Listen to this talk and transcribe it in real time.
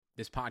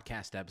This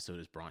podcast episode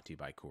is brought to you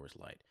by Coors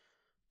Light.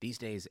 These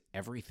days,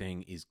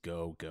 everything is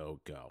go, go,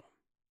 go.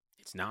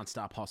 It's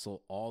nonstop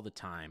hustle all the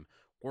time.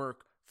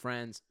 Work,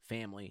 friends,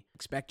 family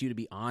expect you to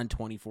be on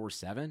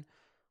 24/7.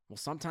 Well,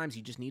 sometimes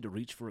you just need to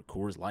reach for a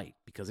Coors Light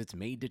because it's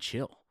made to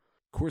chill.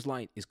 Coors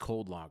Light is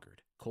cold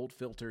lagered, cold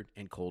filtered,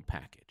 and cold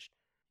packaged.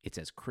 It's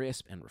as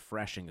crisp and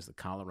refreshing as the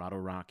Colorado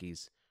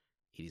Rockies.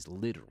 It is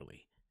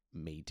literally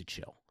made to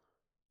chill.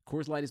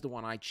 Coors Light is the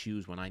one I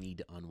choose when I need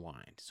to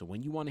unwind. So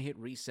when you want to hit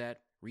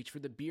reset, reach for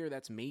the beer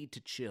that's made to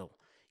chill.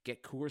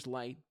 Get Coors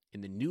Light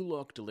in the new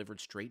look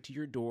delivered straight to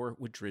your door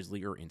with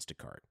Drizzly or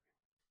Instacart.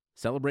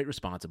 Celebrate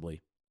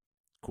responsibly.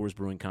 Coors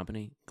Brewing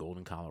Company,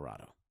 Golden,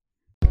 Colorado.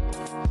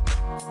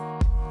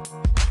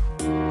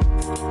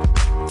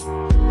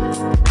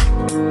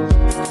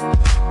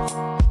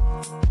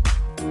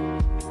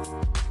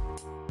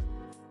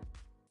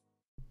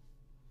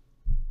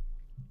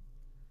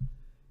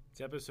 It's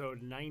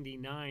episode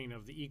 99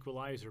 of the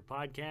Equalizer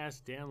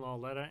podcast. Dan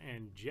Lauletta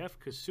and Jeff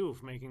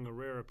Kassouf making a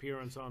rare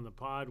appearance on the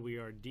pod. We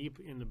are deep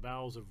in the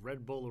bowels of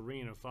Red Bull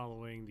Arena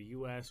following the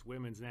U.S.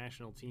 women's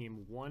national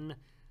team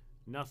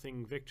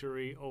 1-0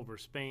 victory over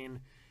Spain.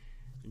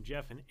 And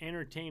Jeff, an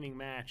entertaining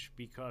match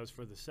because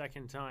for the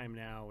second time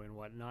now in,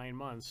 9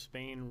 months,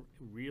 Spain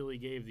really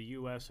gave the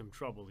U.S. some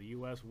trouble. The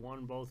U.S.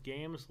 won both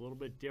games, a little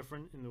bit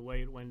different in the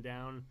way it went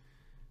down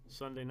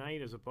Sunday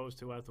night as opposed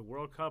to at the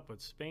World Cup,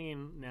 but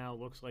Spain now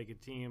looks like a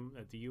team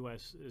that the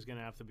U.S. is going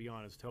to have to be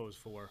on its toes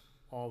for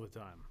all the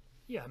time.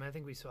 Yeah, I mean, I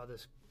think we saw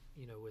this,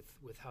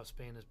 with how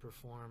Spain has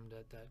performed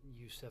at that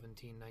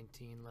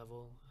U17-19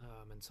 level,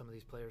 and some of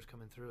these players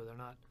coming through.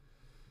 That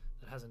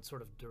hasn't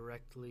sort of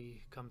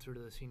directly come through to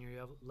the senior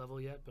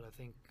level yet, but I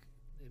think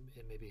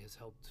it maybe has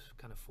helped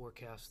kind of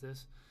forecast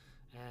this.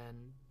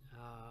 And,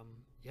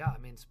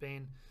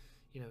 Spain,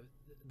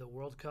 the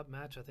World Cup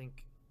match, I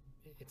think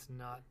it's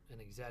not an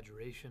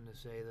exaggeration to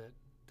say that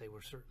they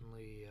were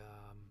certainly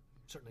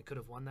could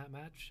have won that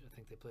match. I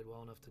think they played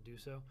well enough to do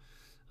so.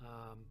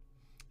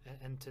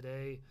 And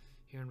today,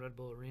 here in Red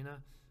Bull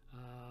Arena,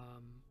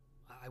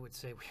 I would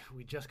say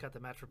we just got the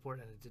match report,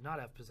 and it did not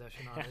have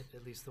possession on it,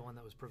 at least the one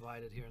that was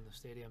provided here in the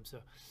stadium. So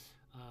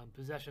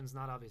possession's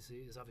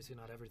is obviously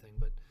not everything,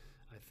 but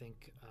I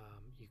think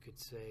you could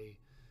say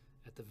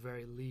at the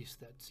very least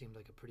that seemed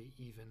like a pretty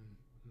even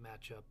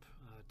matchup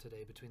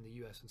today between the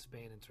U.S. and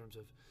Spain in terms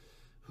of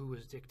who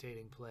was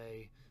dictating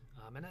play.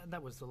 And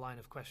that was the line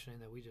of questioning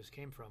that we just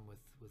came from with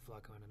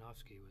Vlatko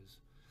Andonovski was,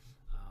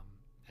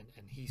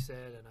 and he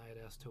said, and I had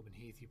asked Tobin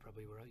Heath, you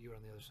were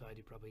on the other side,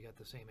 you probably got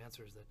the same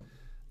answers,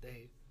 that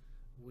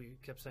we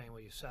kept saying, well,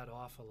 you sat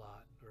off a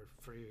lot or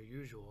for your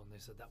usual, and they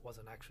said that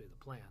wasn't actually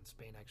the plan.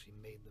 Spain actually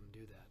made them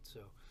do that. So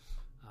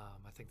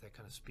I think that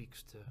kind of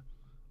speaks to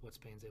what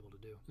Spain's able to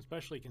do.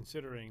 Especially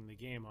considering the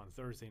game on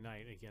Thursday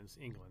night against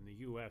England.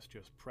 The U.S.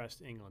 just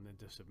pressed England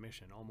into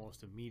submission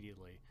almost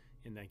immediately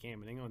in that game,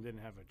 and England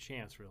didn't have a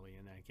chance really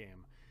in that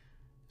game.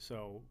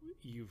 So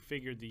you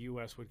figured the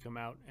U.S. would come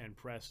out and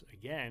press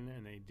again,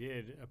 and they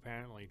did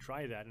apparently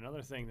try that.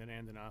 Another thing that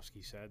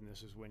Andonovski said, and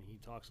this is when he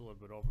talks a little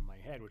bit over my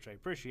head, which I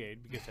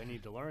appreciate because I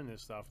need to learn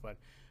this stuff, but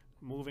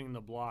moving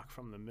the block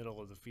from the middle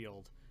of the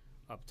field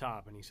up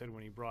top. And he said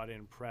when he brought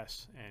in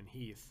Press and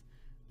Heath,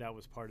 that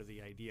was part of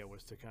the idea,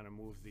 was to kind of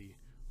move the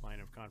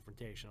line of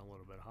confrontation a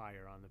little bit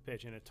higher on the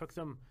pitch. And it took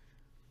them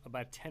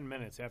about 10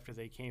 minutes after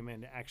they came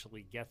in to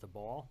actually get the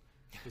ball,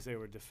 because they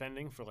were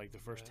defending for like the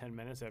first 10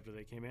 minutes after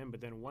they came in. But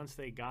then once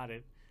they got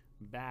it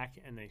back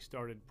and they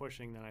started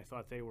pushing, then I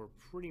thought they were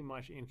pretty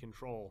much in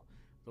control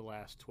the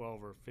last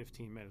 12 or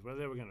 15 minutes. Whether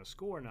they were going to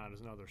score or not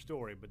is another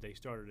story, but they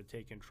started to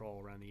take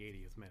control around the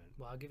 80th minute.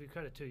 Well, I'll give you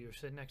credit, too. You were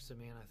sitting next to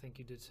me, and I think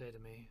you did say to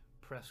me,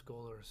 press,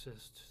 goal, or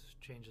assist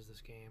changes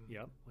this game.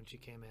 Yep. When she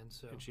came in.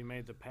 So, and she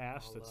made the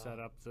pass that set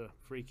up the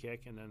free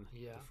kick and then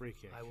the free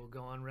kick. I will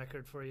go on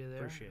record for you there.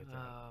 Appreciate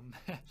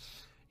that.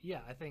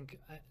 I think...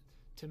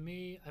 to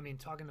me, I mean,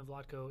 talking to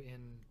Vlatko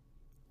in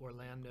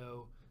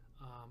Orlando,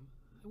 I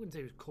wouldn't say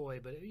he was coy,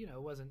 but he's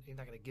not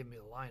going to give me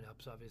the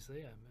lineups.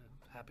 Obviously,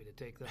 I'm happy to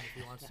take them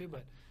if he wants to.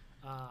 But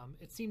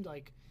it seemed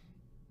like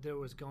there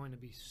was going to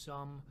be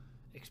some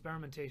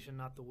experimentation,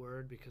 not the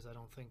word, because I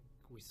don't think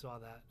we saw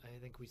that. I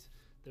think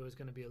there was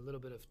going to be a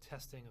little bit of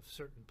testing of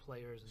certain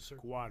players and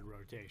squad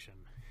rotation.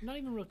 Not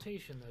even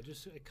rotation though,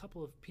 just a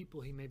couple of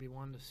people he maybe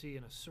wanted to see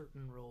in a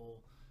certain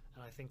role,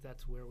 and I think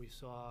that's where we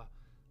saw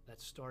that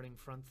starting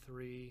front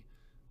three,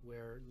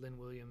 where Lynn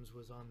Williams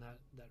was on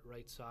that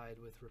right side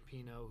with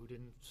Rapinoe, who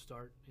didn't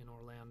start in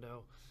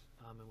Orlando,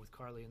 and with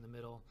Carly in the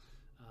middle,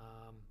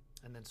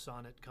 and then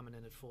Sonnet coming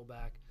in at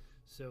fullback.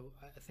 So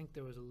I think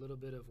there was a little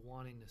bit of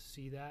wanting to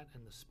see that,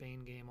 and the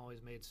Spain game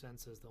always made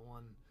sense as the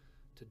one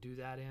to do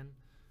that in.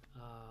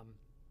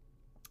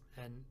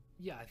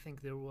 I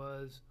think there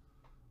was.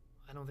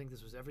 I don't think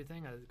this was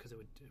everything, because it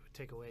would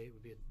take away. It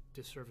would be a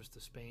disservice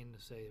to Spain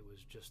to say it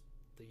was just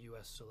the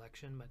U.S.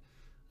 selection, but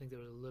I think there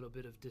was a little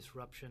bit of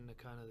disruption to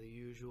kind of the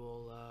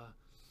usual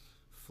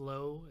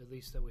flow, at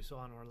least that we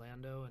saw in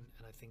Orlando,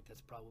 and I think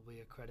that's probably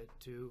a credit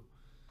to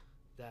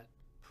that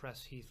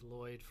Press Heath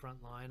Lloyd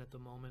front line at the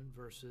moment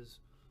versus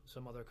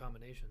some other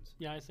combinations.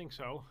 Yeah, I think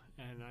so.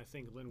 And I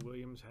think Lynn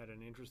Williams had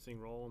an interesting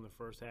role in the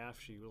first half.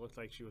 She looked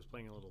like she was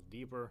playing a little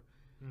deeper.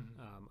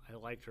 I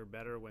liked her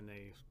better when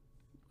I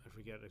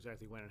forget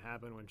exactly when it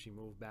happened, when she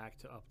moved back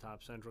to up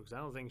top central, because I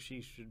don't think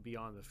she should be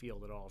on the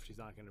field at all if she's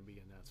not going to be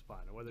in that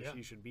spot. And whether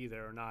she should be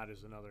there or not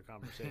is another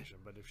conversation.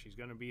 But if she's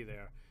going to be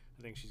there,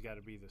 I think she's got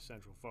to be the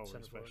central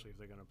forward, especially if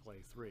they're going to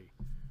play three.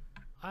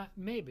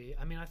 Maybe.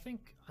 I mean, I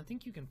think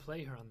you can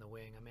play her on the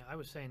wing. I mean, I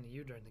was saying to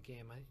you during the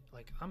game,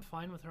 I'm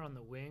fine with her on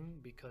the wing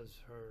because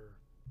her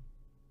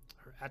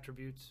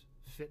attributes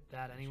fit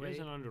that anyway.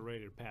 She's an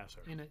underrated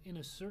passer. In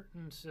a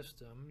certain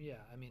system,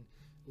 yeah. I mean,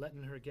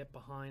 letting her get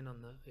behind on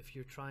if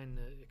you're trying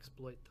to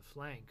exploit the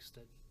flanks,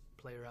 that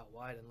play her out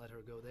wide and let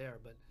her go there.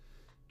 But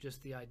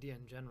just the idea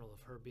in general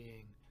of her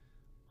being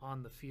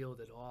on the field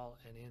at all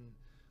and in,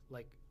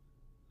 like,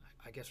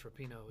 I guess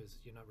Rapinoe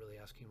you're not really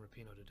asking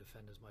Rapinoe to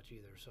defend as much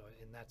either. So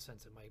in that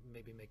sense, it might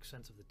maybe make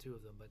sense of the two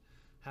of them. But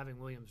having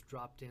Williams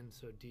dropped in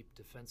so deep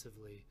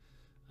defensively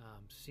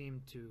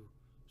seemed to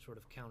sort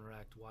of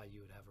counteract why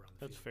you would have her on the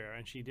field. That's fair,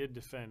 and she did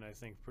defend, I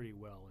think, pretty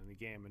well in the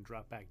game and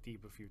drop back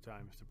deep a few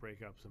times to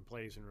break up some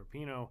plays. And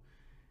Rapinoe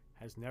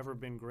has never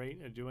been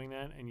great at doing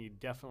that, and you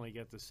definitely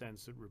get the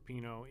sense that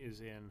Rapinoe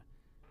is in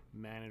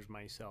manage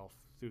myself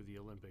through the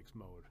Olympics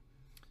mode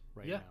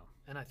now.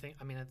 And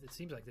I mean, it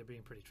seems like they're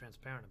being pretty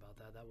transparent about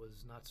that. That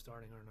was not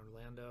starting her in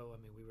Orlando.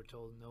 I mean, we were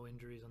told no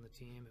injuries on the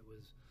team. It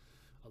was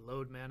a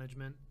load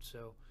management.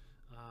 So,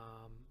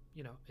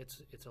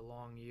 it's a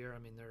long year. I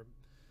mean,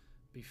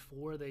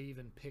 before they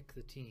even pick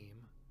the team,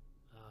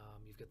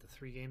 you've got the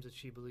 3 games at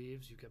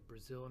SheBelieves. You've got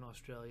Brazil and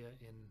Australia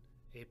in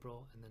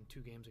April, and then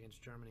 2 games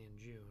against Germany in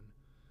June,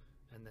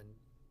 and then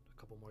a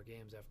couple more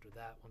games after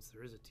that once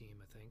there is a team,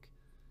 I think,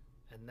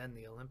 and then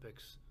the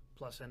Olympics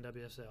plus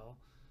NWSL.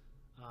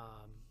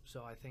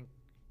 So I think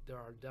there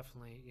are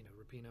definitely,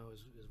 Rapinoe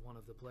is one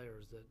of the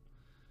players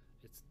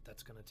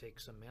that's going to take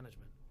some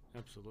management.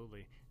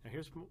 Absolutely. Now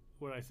here's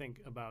what I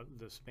think about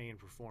the Spain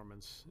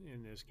performance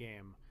in this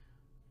game.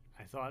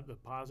 I thought the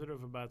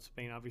positive about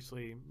Spain,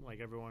 obviously, like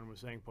everyone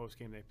was saying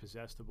post-game, they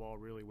possess the ball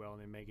really well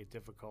and they make it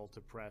difficult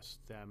to press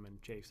them and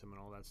chase them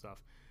and all that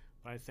stuff.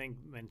 But I think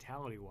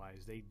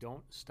mentality-wise, they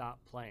don't stop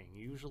playing.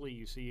 Usually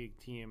you see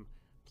a team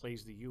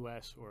plays the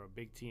U.S. or a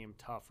big team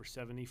tough for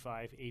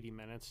 75, 80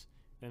 minutes,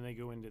 then they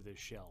go into this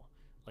shell.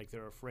 Like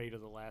they're afraid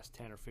of the last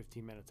 10 or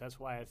 15 minutes. That's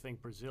why I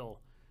think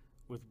Brazil,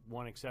 with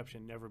one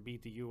exception, never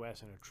beat the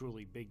U.S. in a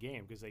truly big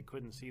game because they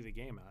couldn't see the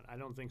game out. I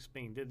don't think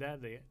Spain did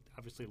that. They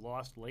obviously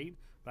lost late,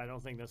 but I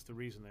don't think that's the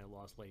reason they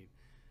lost late.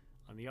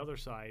 On the other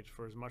side,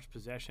 for as much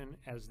possession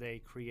as they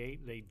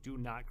create, they do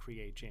not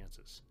create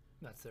chances.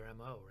 That's their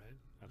MO, right?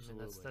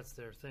 Absolutely. I mean, that's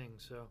their thing.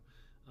 So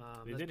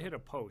they did hit a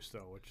post,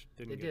 though, which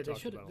didn't get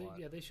talked about a lot.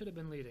 Yeah, they should have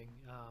been leading.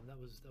 That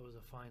was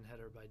a fine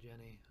header by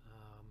Jenny.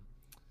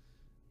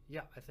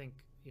 I think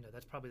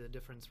that's probably the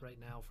difference right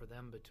now for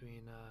them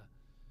between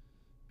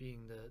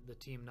being the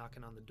team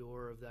knocking on the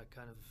door of that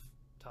kind of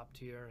top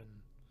tier and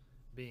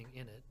being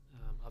in it.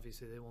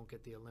 Obviously, they won't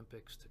get the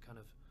Olympics to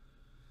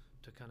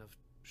kind of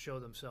show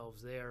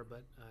themselves there,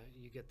 but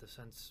you get the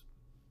sense,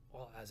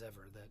 as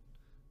ever, that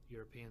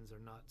Europeans are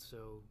not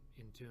so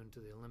in tune to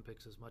the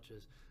Olympics as much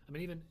as, I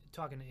mean, even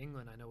talking to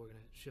England, I know we're going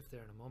to shift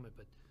there in a moment,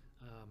 but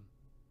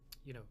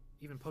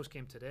even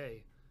post-game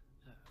today,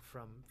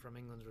 from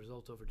England's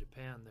result over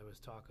Japan, there was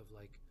talk of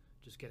like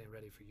just getting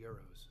ready for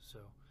Euros. So,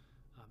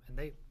 and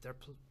they're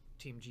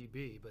Team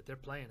GB, but they're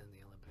playing in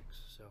the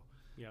Olympics. So,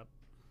 yep.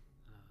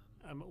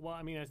 Well,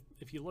 I mean,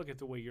 if you look at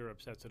the way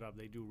Europe sets it up,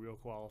 they do real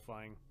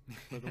qualifying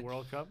for the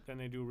World Cup, then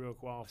they do real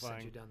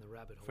qualifying. Send you down the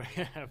rabbit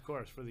hole. Of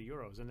course, for the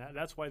Euros, and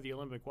that's why the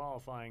Olympic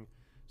qualifying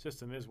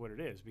system is what it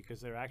is,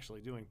 because they're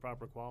actually doing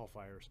proper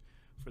qualifiers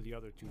for the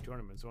other 2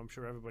 tournaments. So I'm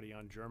sure everybody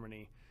on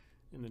Germany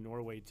in the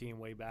Norway team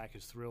way back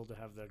is thrilled to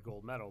have that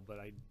gold medal, but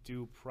I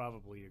do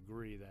probably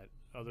agree that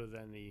other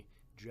than the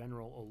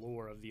general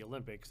allure of the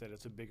Olympics, that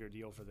it's a bigger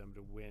deal for them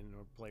to win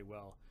or play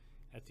well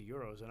at the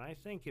Euros. And I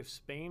think if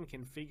Spain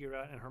can figure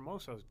out, and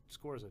Hermoso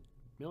scores 1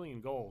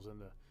 million goals in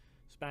the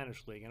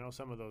Spanish league, I know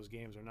some of those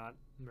games are not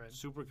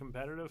super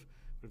competitive,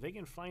 but if they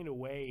can find a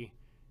way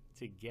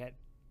to get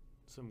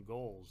some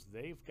goals,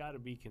 they've got to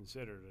be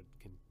considered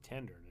a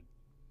contender to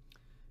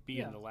be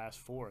in the last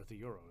 4 at the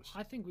Euros.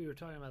 I think we were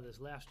talking about this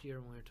last year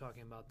when we were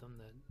talking about them,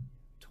 that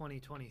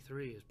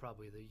 2023 is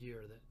probably the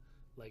year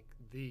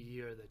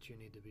that you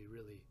need to be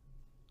really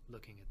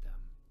looking at them.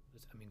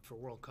 I mean, for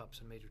World Cups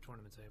and major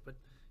tournaments, but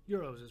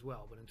Euros as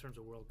well. But in terms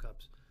of World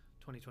Cups,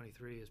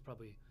 2023 is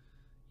probably,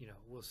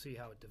 we'll see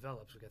how it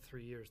develops. We've got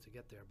 3 years to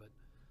get there, but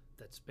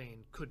that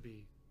Spain could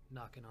be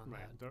knocking on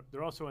that.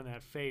 They're also in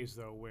that phase,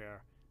 though,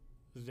 where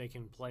they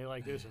can play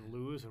like this and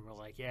lose, and we're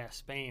like, yeah,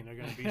 Spain are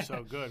going to be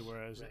so good.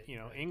 Whereas,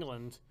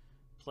 England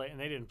play, and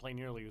they didn't play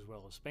nearly as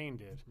well as Spain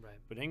did. Right.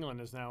 But England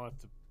is now at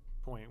the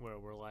point where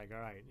we're like,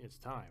 all right, it's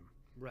time.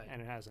 Right.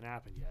 And it hasn't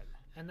happened yet.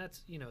 And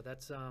that's,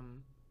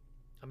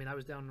 I mean, I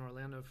was down in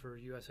Orlando for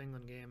a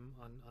U.S.-England game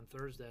on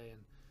Thursday,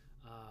 and,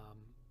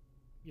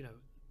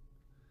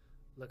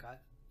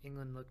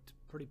 England looked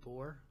pretty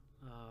poor.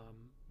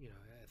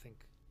 I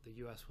think the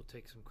U.S. will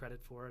take some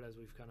credit for it, as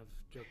we've kind of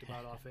joked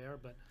about off air.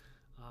 But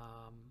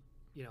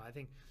I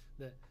think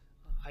that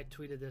I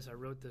tweeted this, I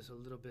wrote this a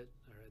little bit,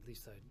 or at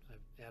least I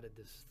added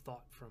this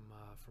thought from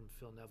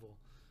Phil Neville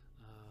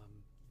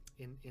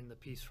in the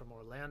piece from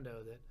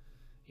Orlando, that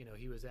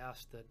he was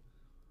asked that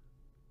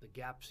the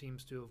gap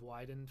seems to have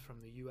widened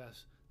from the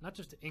U.S., not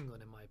just to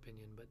England, in my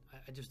opinion, but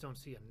I just don't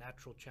see a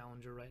natural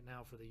challenger right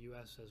now for the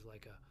U.S. as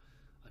like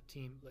a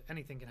team. Like,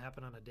 anything can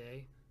happen on a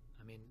day.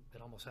 I mean,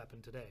 it almost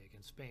happened today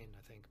against Spain,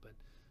 I think. But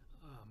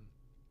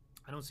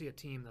I don't see a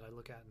team that I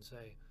look at and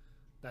say,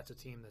 that's a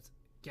team that's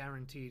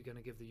guaranteed going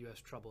to give the U.S.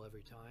 trouble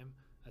every time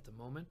at the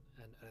moment.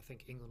 And I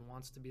think England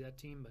wants to be that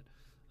team. But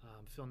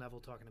Phil Neville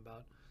talking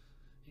about,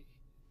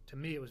 to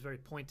me, it was very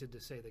pointed to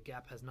say the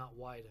gap has not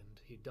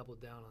widened. He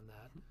doubled down on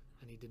that.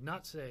 And he did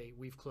not say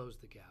we've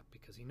closed the gap,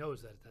 because he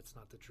knows that that's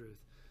not the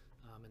truth.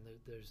 And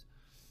there's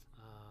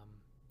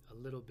a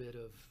little bit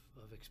of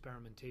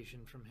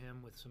experimentation from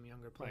him with some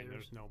younger players. Right,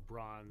 there's no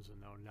bronze and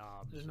no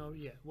knobs. There's no,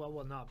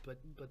 well, knob, but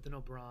the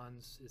no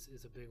bronze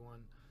is a big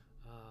one.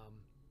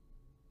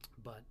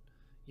 But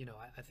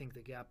I think the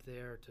gap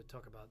there, to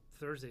talk about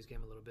Thursday's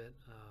game a little bit,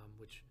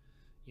 which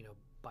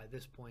by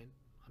this point,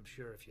 I'm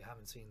sure if you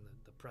haven't seen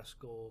the press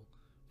goal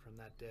from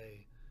that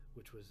day,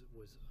 which was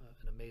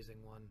an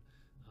amazing one.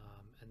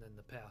 And then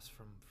the pass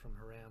from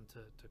Haran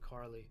to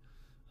Carly,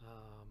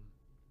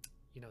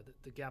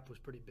 the gap was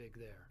pretty big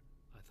there,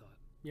 I thought.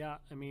 Yeah,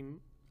 I mean,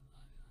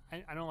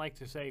 I don't like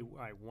to say, all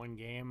right, one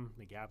game,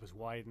 the gap is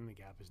widened, the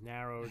gap is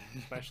narrowed,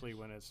 especially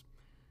when it's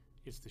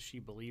the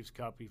SheBelieves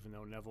Cup, even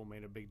though Neville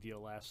made a big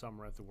deal last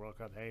summer at the World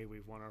Cup. Hey,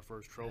 we've won our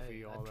first trophy,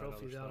 hey, all that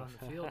trophy's other out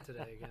stuff. on the field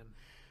today again.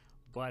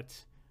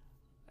 But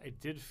it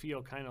did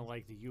feel kind of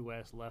like the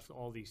U.S. left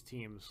all these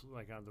teams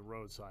like on the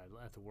roadside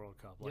at the World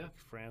Cup. Like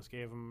France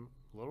gave them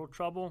a little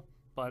trouble,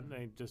 but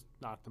they just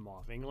knocked them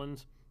off.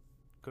 England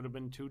could have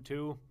been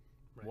 2-2,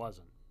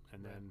 wasn't.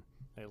 And then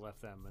they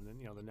left them. And then,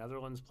 the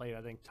Netherlands played,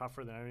 I think,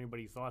 tougher than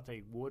anybody thought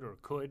they would or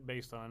could,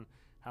 based on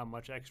how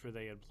much extra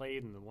they had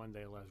played and the 1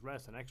 day less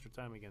rest and extra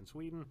time against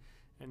Sweden.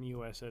 And the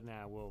U.S. said,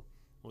 nah, we'll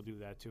do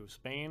that too.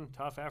 Spain,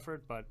 tough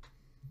effort, but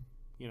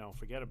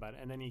forget about it.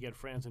 And then you get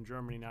France and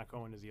Germany not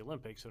going to the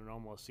Olympics, and it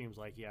almost seems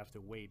like you have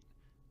to wait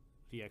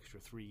the extra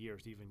 3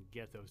 years to even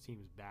get those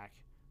teams back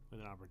with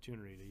an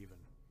opportunity to even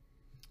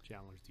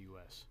challenge the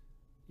U.S.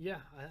 Yeah,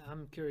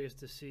 I'm curious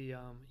to see.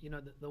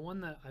 The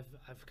one that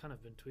I've kind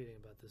of been tweeting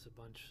about this a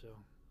bunch, so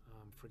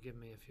forgive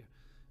me if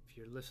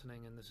you're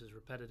listening and this is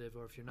repetitive,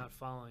 or if you're not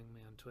following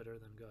me on Twitter,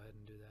 then go ahead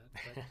and do that.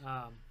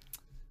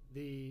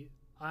 But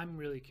I'm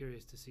really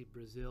curious to see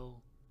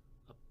Brazil,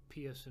 a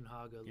Pia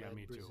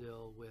Sunhaga-led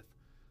Brazil with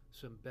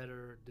some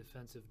better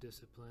defensive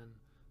discipline,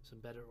 some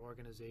better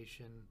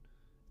organization,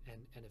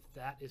 and if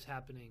that is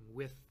happening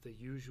with the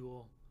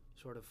usual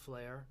sort of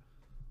flair,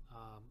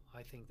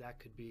 I think that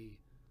could be,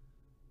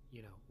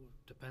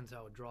 depends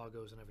how a draw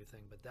goes and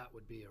everything, but that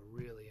would be a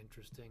really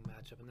interesting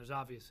matchup. And there's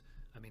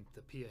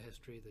the Pia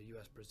history, the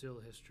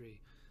U.S.-Brazil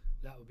history,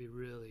 that would be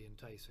really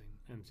enticing.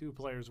 And two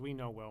players we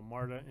know well,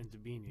 Marta and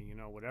Debini,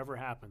 whatever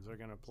happens, they're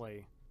going to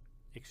play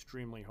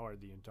extremely hard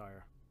the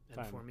entire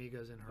and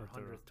Formiga's in her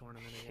 100th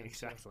tournament again.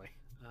 Exactly.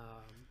 So,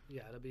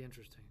 it'll be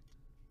interesting.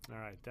 All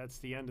right, that's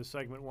the end of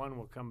segment one.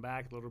 We'll come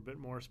back a little bit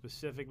more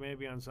specific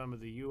maybe on some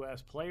of the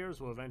U.S. players.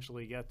 We'll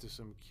eventually get to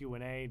some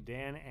Q&A.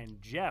 Dan and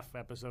Jeff,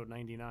 episode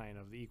 99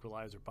 of the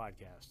Equalizer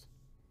podcast.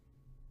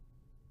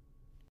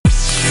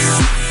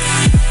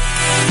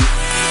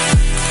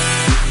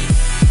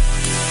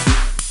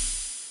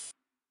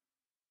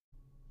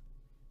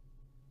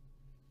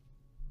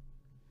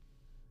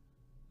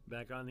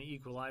 Back on the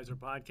Equalizer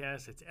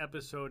podcast, it's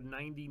episode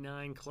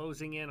 99,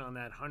 closing in on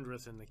that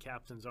 100th and the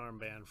captain's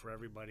armband for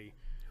everybody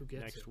who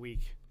gets next it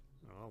week.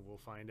 Oh, we'll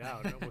find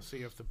out. We'll see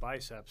if the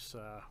biceps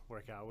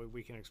work out.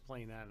 We can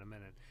explain that in a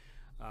minute.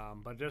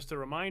 But just a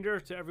reminder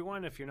to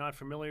everyone, if you're not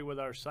familiar with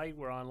our site,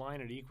 we're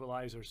online at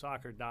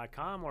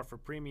equalizersoccer.com, or for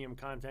premium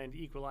content,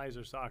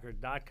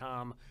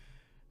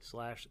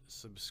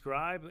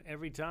 equalizersoccer.com/subscribe.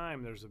 Every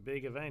time there's a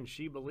big event,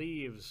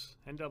 SheBelieves,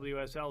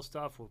 NWSL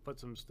stuff, we'll put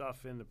some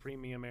stuff in the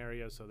premium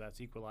area, so that's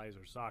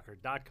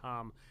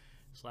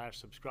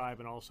equalizersoccer.com/subscribe.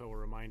 And also a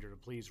reminder to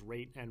please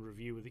rate and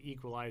review the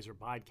Equalizer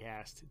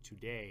podcast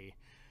today.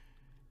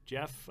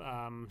 Jeff,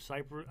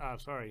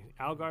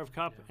 Algarve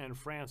Cup and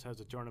France has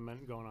a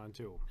tournament going on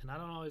too. And I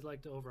don't always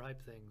like to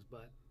overhype things,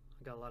 but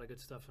I got a lot of good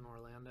stuff in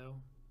Orlando.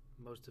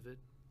 Most of it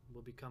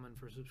will be coming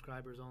for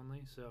subscribers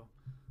only, so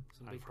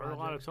some big I've heard a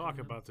lot of talk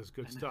about this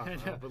good stuff. I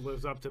hope it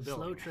lives up to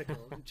billing. Slow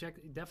trickle.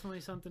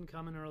 Definitely something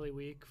coming early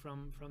week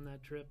from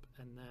that trip,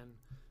 and then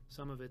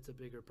some of it's a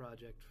bigger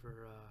project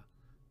for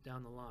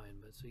down the line.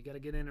 But so you got to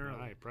get in early. All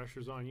right,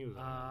 pressure's on you.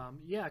 A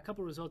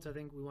couple results I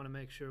think we want to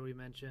make sure we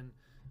mention.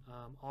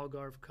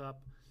 Algarve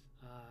Cup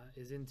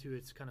is into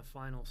its kind of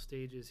final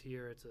stages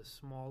here. It's a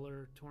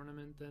smaller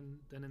tournament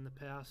than in the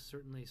past,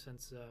 certainly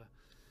since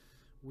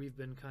we've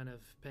been kind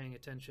of paying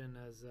attention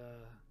as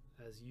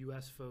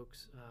U.S.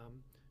 folks.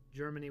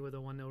 Germany with a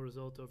 1-0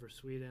 result over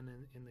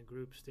Sweden in the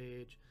group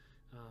stage.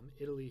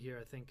 Italy here,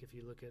 I think if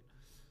you look at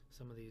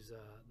some of these,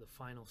 the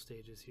final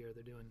stages here,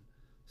 they're doing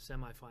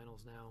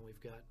semifinals now, and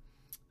we've got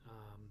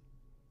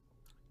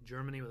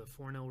Germany with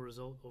a 4-0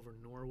 result over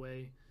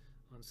Norway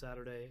on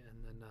Saturday,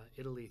 and then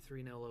Italy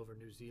 3-0 over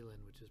New Zealand,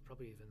 which is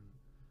probably even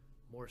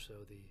more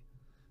so the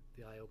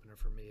eye opener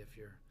for me if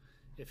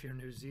you're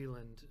New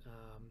Zealand.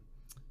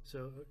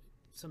 So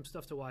some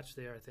stuff to watch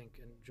there, I think.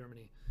 And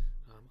Germany,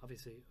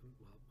 obviously,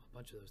 well, a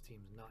bunch of those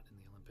teams not in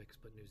the Olympics,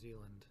 but New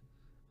Zealand,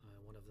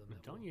 one of them.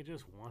 Don't you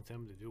just want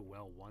them to do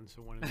well once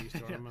in one of these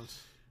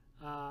tournaments?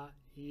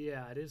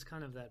 Yeah, it is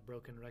kind of that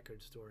broken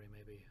record story,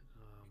 maybe.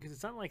 Because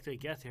it's not like they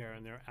get there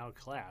and they're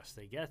outclassed.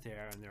 They get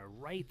there and they're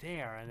right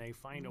there, and they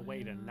find a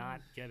way to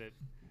not get it.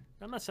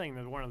 I'm not saying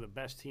they're one of the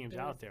best teams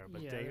out there,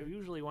 but they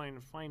usually want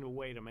to find a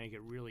way to make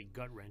it really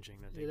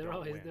gut-wrenching that they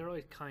don't win. They're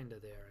always kind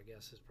of there, I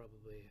guess, is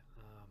probably,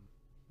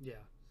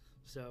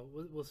 So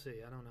we'll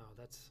see. I don't know.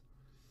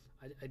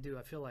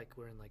 I feel like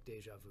we're in like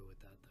deja vu with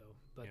that, though.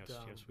 But,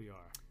 yes, we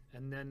are.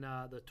 And then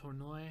the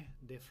Tournoi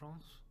de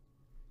France.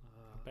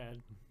 Not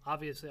bad.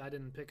 Obviously, I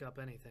didn't pick up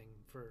anything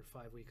for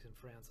 5 weeks in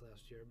France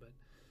last year, but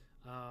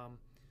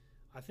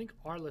I think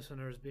our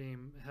listeners,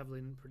 being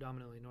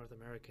predominantly North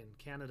American,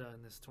 Canada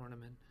in this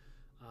tournament,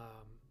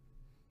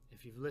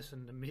 if you've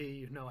listened to me,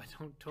 you know I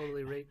don't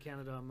totally rate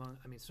Canada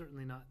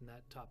certainly not in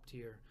that top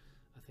tier.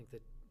 I think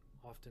that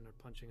often are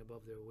punching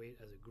above their weight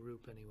as a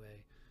group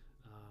anyway,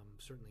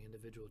 certainly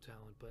individual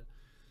talent. But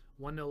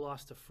 1-0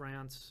 loss to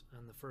France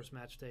on the first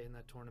match day in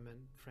that tournament.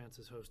 France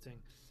is hosting.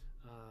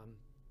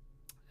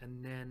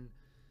 And then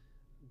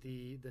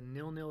the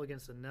 0-0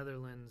 against the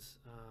Netherlands,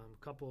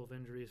 couple of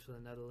injuries for the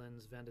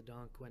Netherlands. Van de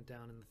Donk went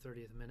down in the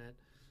 30th minute.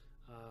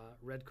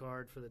 Red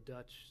card for the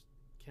Dutch.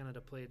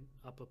 Canada played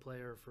up a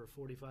player for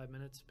 45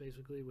 minutes,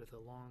 basically, with a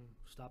long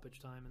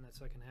stoppage time in that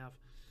second half.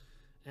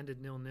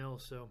 Ended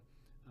 0-0, so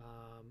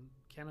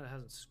Canada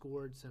hasn't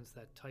scored since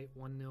that tight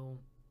 1-0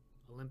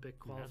 Olympic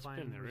qualifying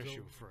That's been their result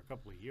issue for a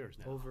couple of years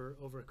now.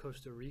 Over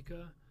Costa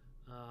Rica.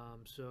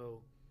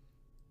 So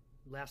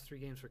last 3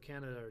 games for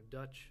Canada are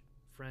Dutch,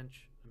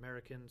 French,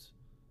 Americans,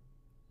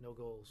 no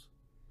goals.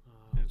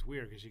 And it's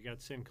weird because you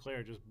got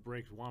Sinclair just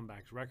breaks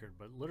Wambach's record,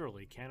 but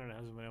literally Canada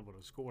hasn't been able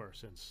to score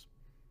since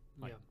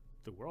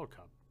the World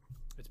Cup.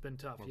 It's been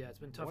tough. It's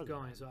been tough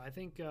going. So I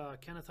think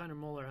Kenneth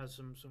Heiner-Muller has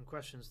some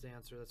questions to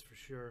answer, that's for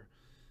sure.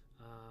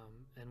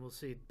 And we'll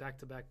see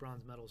back-to-back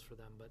bronze medals for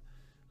them. But,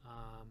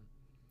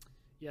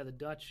 the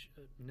Dutch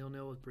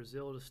 0-0 with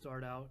Brazil to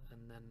start out,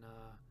 and then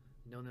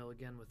 0-0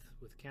 again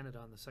with Canada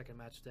on the second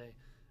match day,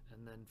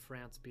 and then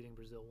France beating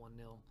Brazil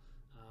 1-0.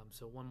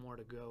 So one more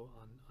to go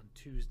on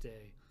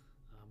Tuesday,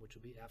 which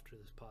will be after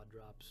this pod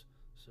drops.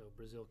 So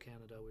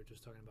Brazil-Canada, we were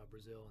just talking about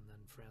Brazil, and then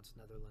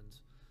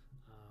France-Netherlands.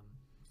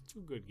 It's a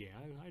good game.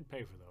 I'd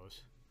pay for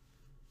those.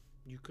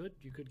 You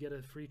could get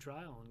a free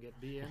trial and get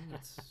B in.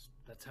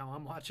 That's how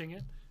I'm watching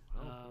it.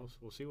 Well,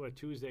 we'll see what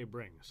Tuesday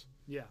brings.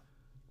 Yeah.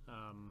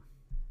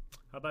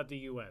 How about the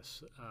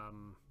U.S.?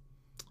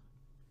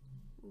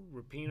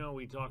 Rapinoe,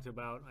 we talked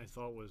about, I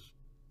thought was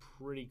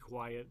pretty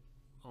quiet.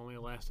 Only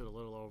lasted a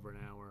little over an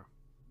hour.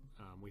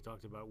 We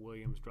talked about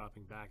Williams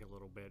dropping back a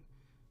little bit.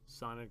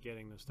 Sonnet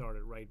getting the start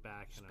at right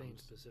back. Spain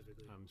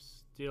specifically. I'm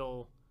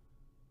still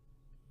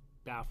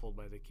baffled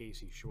by the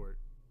Casey Short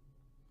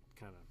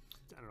kind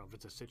of, I don't know if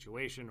it's a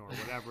situation or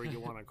whatever you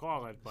want to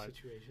call it, but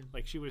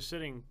like she was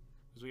sitting,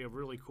 because we have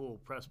really cool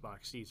press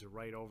box seats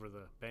right over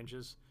the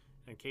benches,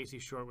 and Casey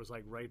Short was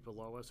like right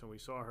below us, and we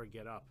saw her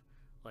get up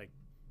like,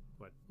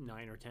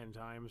 9 or 10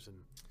 times and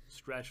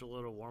stretch a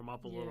little, warm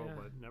up a little,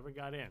 but never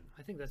got in.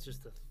 I think that's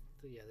just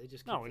they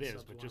just no, it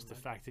is, but just the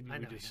fact that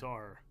you just saw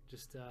her.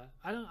 Just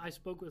I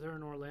spoke with her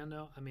in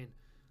Orlando. I mean,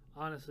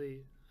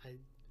 honestly,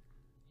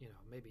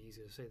 maybe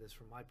easy to say this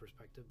from my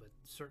perspective, but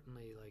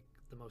certainly like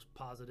the most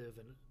positive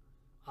and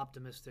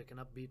optimistic and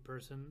upbeat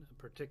person,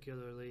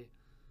 particularly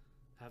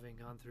having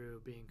gone through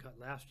being cut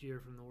last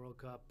year from the World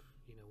Cup,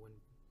 when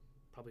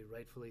probably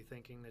rightfully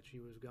thinking that she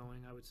was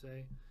going, I would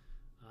say,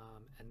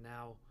 and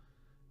now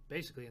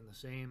basically in the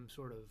same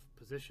sort of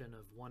position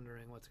of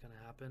wondering what's going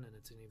to happen, and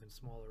it's an even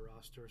smaller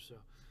roster. So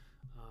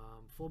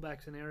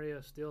fullback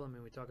scenario still,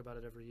 we talk about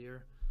it every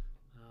year.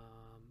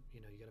 You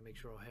got to make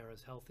sure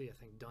O'Hara's healthy. I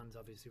think Dunn's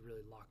obviously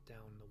really locked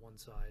down the one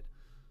side,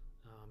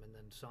 and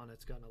then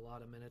Sonnet's gotten a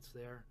lot of minutes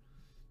there,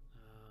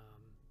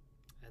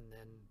 and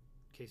then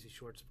Casey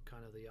Short's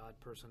kind of the odd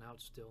person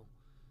out still.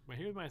 Well,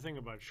 here's my thing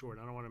about Short.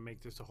 I don't want to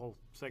make this a whole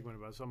segment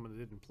about someone that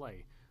didn't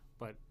play,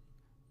 but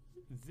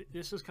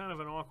this is kind of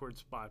an awkward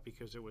spot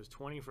because it was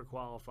 20 for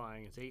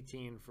qualifying. It's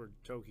 18 for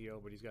Tokyo,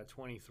 but he's got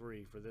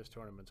 23 for this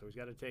tournament, so he's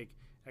got to take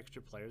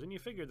extra players. And you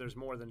figure there's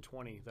more than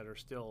 20 that are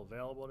still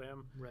available to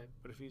him. Right.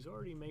 But if he's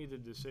already made the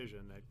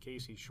decision that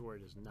Casey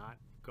Short is not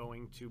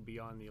going to be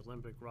on the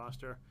Olympic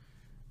roster,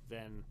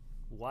 then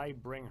why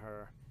bring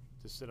her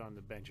to sit on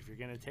the bench? If you're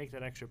going to take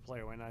that extra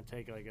player, why not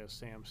take like a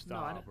Sam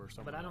Staub or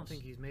someone But I don't else?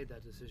 think he's made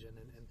that decision.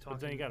 And but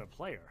then you got a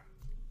player.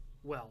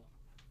 Well,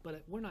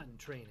 but we're not in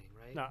training,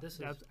 right? No, This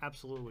that's is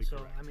absolutely so.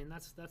 correct. I mean,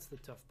 that's the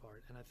tough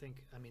part, and I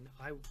think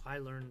I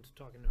learned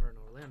talking to her in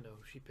Orlando.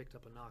 She picked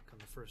up a knock on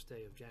the first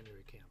day of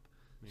January camp.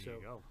 There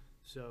you go.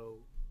 So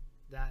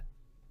that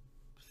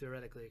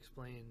theoretically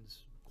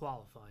explains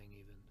qualifying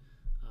even.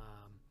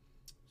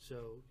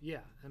 So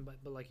yeah,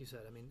 but like you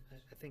said, I mean,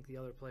 I think the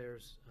other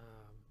players,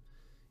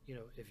 you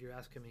know, if you're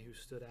asking me who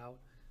stood out,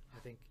 I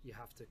think you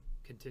have to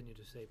continue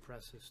to say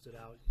Press has stood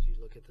out. You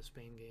look at the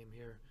Spain game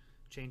here,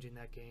 changing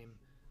that game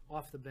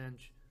off the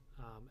bench,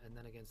 and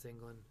then against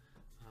England.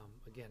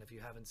 Again, if you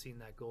haven't seen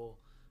that goal,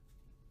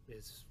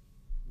 it's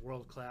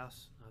world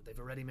class. They've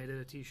already made it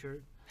a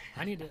T-shirt.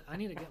 I need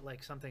to get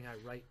like something I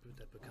write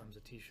that becomes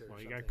a T-shirt. Well,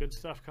 or you something. got good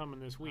stuff coming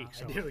this week.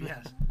 So. I do,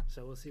 yes.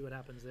 So we'll see what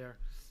happens there.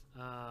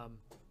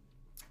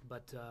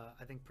 But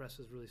I think Press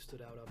has really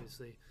stood out,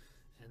 obviously,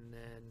 and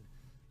then.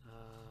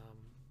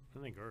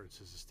 I think Ertz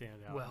is a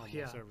standout. Well,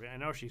 yeah. I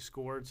know she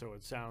scored, so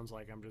it sounds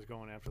like I'm just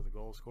going after the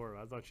goal scorer.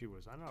 I thought she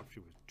was. I don't know if she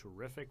was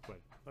terrific,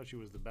 but I thought she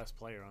was the best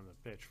player on the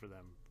pitch for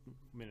them,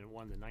 minute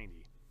 1 to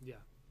 90.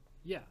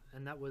 Yeah,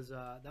 and that was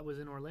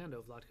in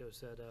Orlando. Vlatko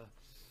said,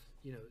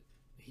 you know,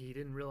 he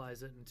didn't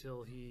realize it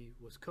until he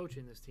was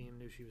coaching this team.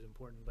 Knew she was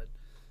important, but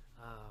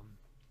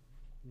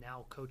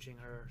now coaching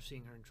her,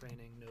 seeing her in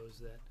training, knows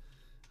that.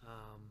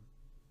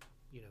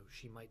 You know,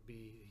 she might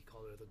be, he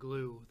called her the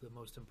glue, the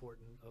most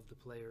important of the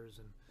players.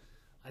 And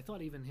I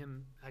thought even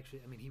him,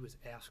 actually, I mean, he was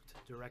asked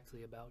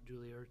directly about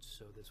Julie Ertz,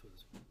 so this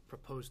was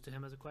proposed to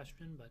him as a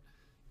question, but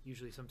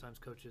usually sometimes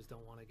coaches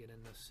don't want to get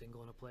into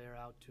singling a player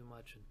out too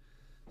much.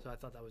 And so I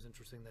thought that was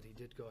interesting that he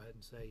did go ahead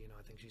and say, you know,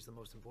 I think she's the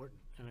most important.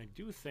 And I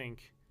do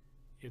think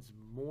it's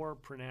more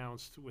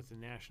pronounced with the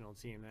national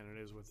team than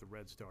it is with the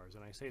Red Stars.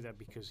 And I say that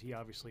because he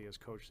obviously has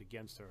coached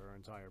against her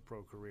entire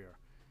pro career.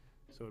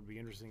 So it'd be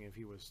interesting if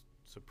he was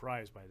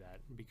surprised by that,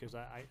 because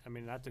I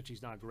mean, not that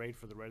she's not great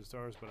for the Red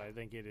Stars, but I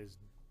think it is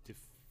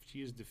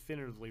she is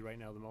definitively right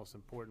now the most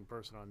important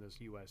person on this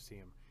U.S.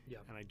 team. Yeah.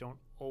 And I don't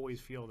always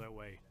feel that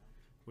way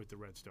with the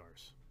Red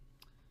Stars.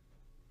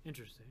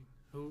 Interesting.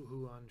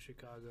 Who on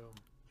Chicago?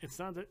 It's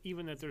not that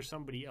even that there's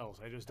somebody else.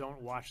 I just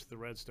don't watch the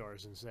Red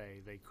Stars and say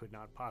they could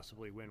not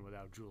possibly win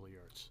without Julie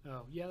Ertz.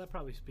 Oh, yeah, that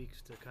probably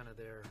speaks to kind of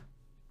their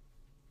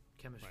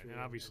chemistry. Right.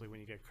 And obviously when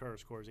you get Kerr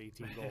scores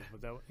 18 goals,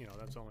 but that, you know,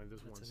 that's only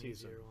this that's one an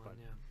season. easier one,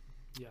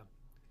 But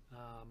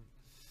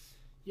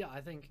yeah,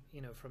 I think,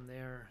 you know, from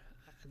there,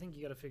 I think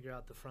you got to figure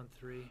out the front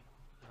three.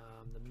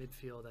 The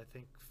midfield, I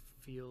think,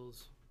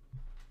 feels.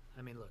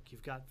 I mean, look,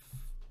 you've got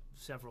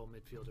several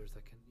midfielders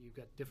that you've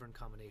got different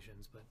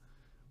combinations, but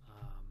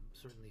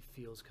certainly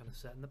feels kind of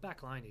set. And the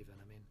back line, even.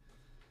 I mean,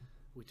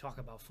 we talk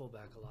about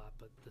fullback a lot,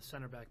 but the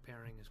center back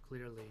pairing is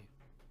clearly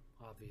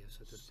obvious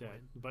at this point.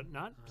 But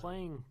not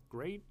playing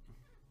great,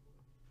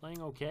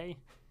 playing okay.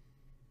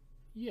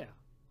 Yeah,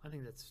 I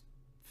think that's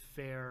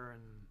fair,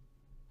 and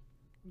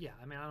yeah,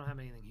 I mean, I don't have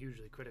anything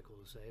hugely critical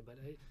to say, but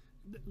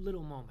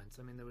little moments.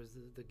 I mean, there was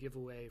the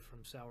giveaway from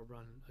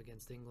Sauerbrunn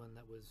against England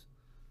that was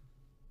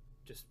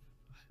just,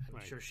 I'm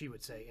Right. sure she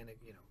would say,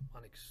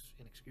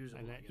 inexcusable.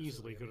 And I that guess,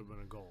 easily I could mean. have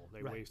been a goal.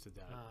 They Right. wasted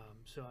that.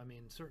 So, I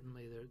mean,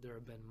 certainly there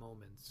have been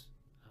moments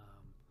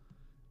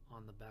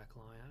on the back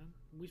line.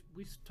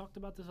 We talked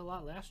about this a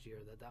lot last year,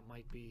 that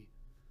might be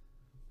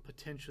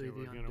potentially They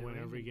were the going to win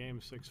undoing. every game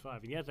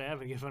 6-5. And yet they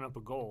haven't given up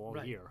a goal all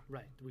right, year.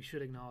 Right. We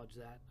should acknowledge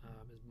that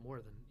is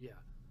more than, yeah.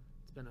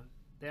 It's been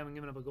they haven't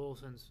given up a goal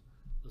since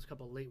those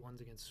couple of late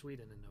ones against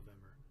Sweden in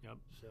November. Yep.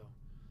 So,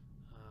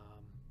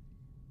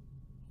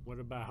 What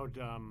about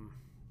some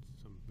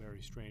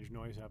very strange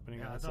noise happening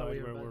yeah, I outside thought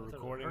where I we're thought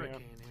recording a here?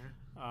 hurricane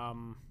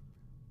here.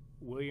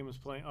 Williams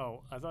playing.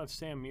 Oh, I thought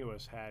Sam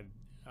Mewis had.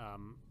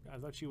 I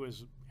thought she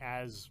was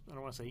as, I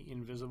don't want to say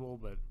invisible,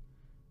 but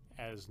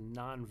as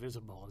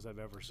non-visible as I've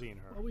ever seen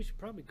her. Well, we should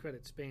probably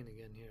credit Spain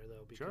again here,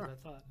 though, because Sure. I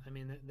thought, I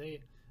mean,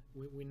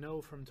 we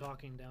know from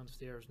talking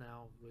downstairs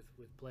now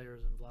with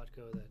players and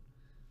Vlatko that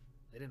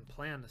they didn't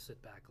plan to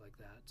sit back like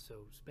that.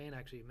 So Spain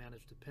actually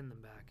managed to pin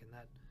them back, and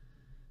that,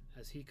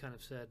 as he kind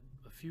of said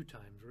a few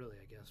times, really,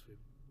 I guess we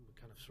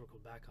kind of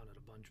circled back on it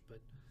a bunch, but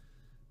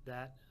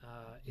that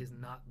is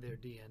not their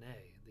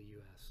DNA, the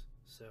U.S.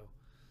 So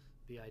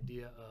the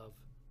idea of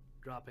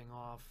dropping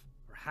off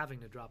or having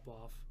to drop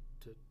off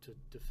to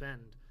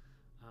defend,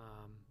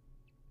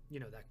 you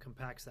know, that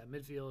compacts that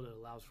midfield. It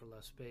allows for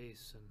less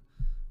space, and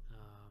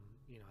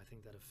you know, I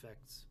think that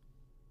affects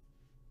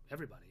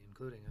everybody,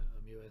 including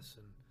a Mewis,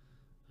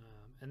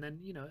 and then,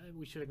 you know,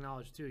 we should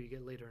acknowledge too. You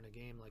get later in a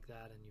game like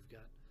that, and you've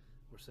got,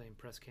 we're saying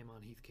Press came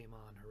on, Heath came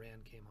on,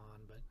 Horan came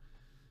on, but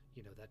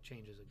you know, that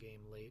changes a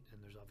game late,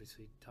 and there's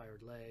obviously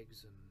tired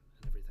legs and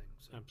everything.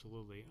 So.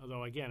 Absolutely.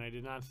 Although again, I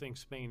did not think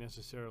Spain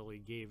necessarily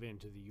gave in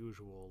to the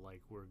usual.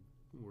 Like we're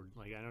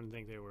like, I don't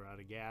think they were out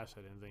of gas.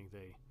 I didn't think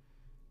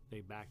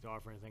they backed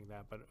off or anything like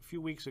that. But a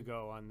few weeks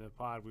ago on the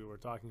pod, we were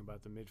talking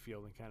about the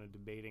midfield and kind of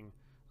debating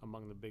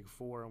among the big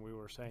four, and we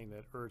were saying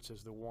that Ertz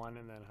is the one,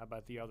 and then how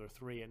about the other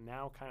three? It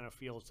now kind of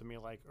feels to me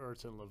like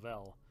Ertz and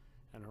Lavelle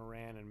and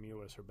Horan and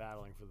Mewis are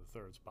battling for the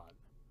third spot.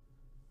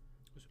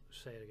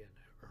 Say it again.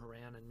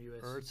 Haran and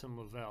Mewis Ertz and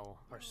Lavelle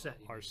are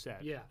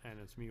set. Yeah, and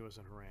it's Mewis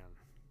and Haran.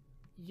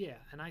 Yeah,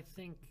 and I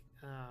think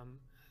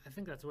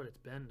that's what it's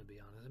been, to be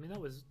honest. I mean,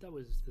 that was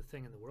the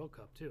thing in the World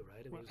Cup too,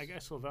 right? I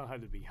guess Lavelle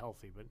had to be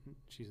healthy, but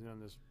she's on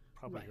this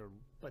probably her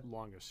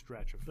longest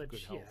stretch of good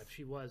health. Yeah, if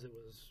she was, it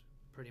was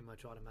pretty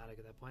much automatic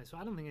at that point. So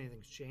I don't think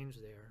anything's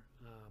changed there,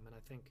 and I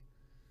think.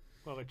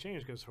 Well, it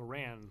changed because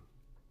Haran,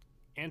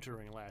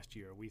 entering last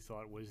year, we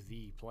thought was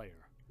the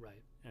player,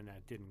 right, and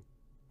that didn't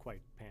quite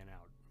pan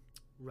out.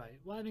 Right.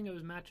 Well, I think it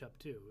was matchup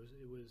too.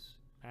 It was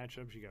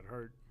matchup. She got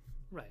hurt.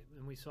 Right,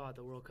 and we saw at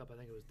the World Cup. I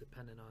think it was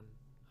dependent on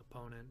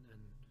opponent, and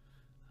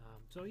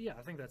so yeah,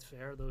 I think that's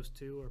fair. Those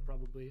two are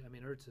probably. I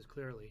mean, Ertz is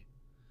clearly.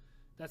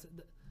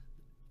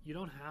 You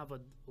don't have a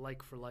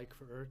like for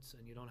Ertz,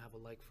 and you don't have a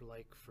like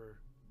for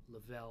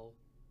Lavelle.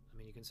 I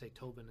mean, you can say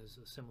Tobin is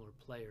a similar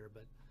player,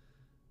 but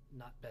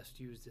not best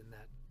used in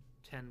that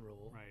 10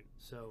 role. Right.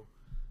 So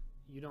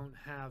you don't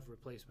have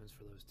replacements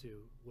for those two,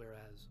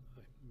 whereas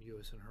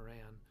Mewis and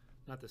Haran,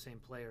 not the same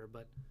player,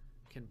 but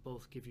can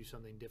both give you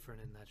something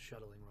different in that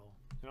shuttling role.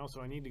 And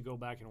also, I need to go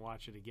back and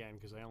watch it again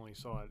because I only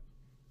saw it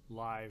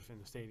live in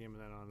the stadium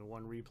and then on the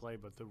one replay.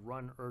 But the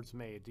run Ertz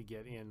made to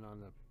get in on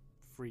the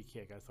free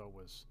kick, I thought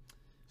was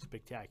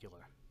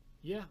spectacular.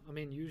 Yeah, I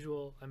mean,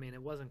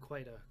 it wasn't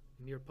quite a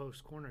near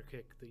post corner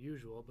kick, the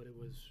usual, but it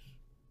was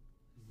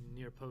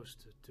near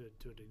post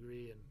to a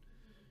degree and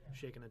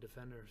shaking a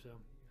defender. So,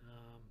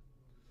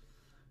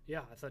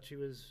 yeah, I thought she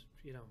was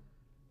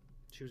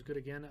good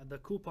again. The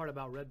cool part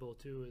about Red Bull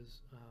too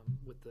is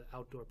with the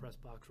outdoor press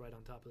box right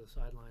on top of the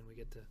sideline, we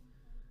get to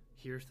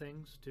hear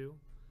things too.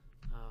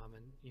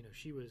 And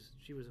she was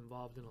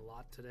involved in a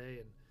lot today,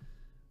 and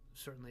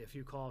certainly a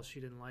few calls she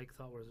didn't like,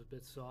 thought were a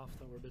bit soft.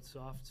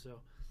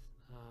 So,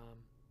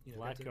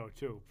 Vlatko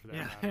too, for that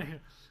matter.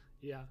 matter.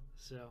 Yeah.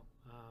 So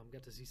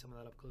got to see some of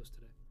that up close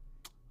today.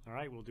 All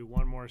right, we'll do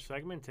one more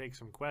segment, take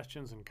some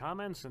questions and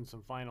comments, and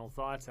some final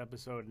thoughts.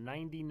 Episode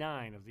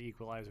 99 of the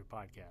Equalizer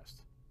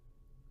podcast.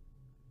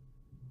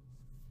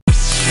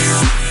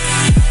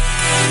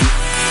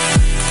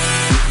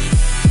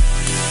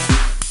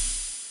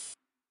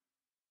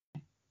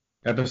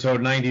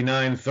 Episode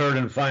 99, third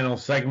and final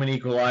segment,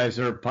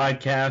 Equalizer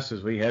podcast,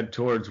 as we head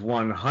towards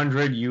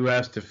 100.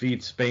 U.S.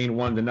 defeats Spain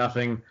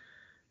 1-0.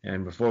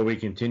 And before we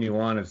continue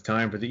on, it's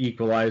time for the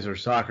Equalizer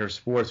Soccer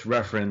Sports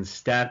Reference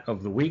Stat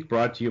of the Week,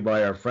 brought to you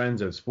by our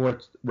friends at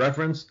Sports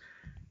Reference.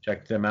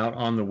 Check them out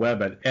on the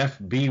web at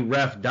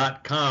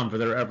fbref.com for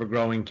their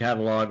ever-growing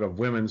catalog of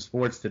women's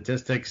sports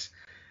statistics.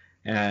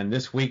 And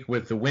this week,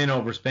 with the win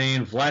over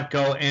Spain,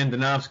 Vlatko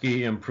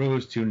Andonovski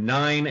improves to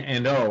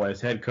 9-0 as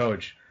head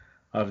coach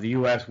of the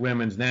U.S.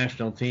 women's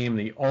national team.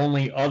 The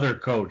only other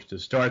coach to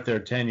start their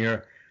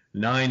tenure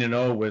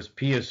 9-0 was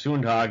Pia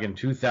Sundhage in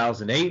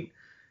 2008.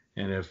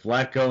 And if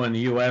Vlatko and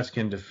the U.S.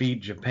 can defeat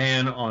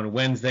Japan on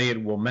Wednesday,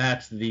 it will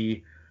match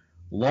the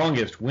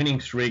longest winning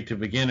streak to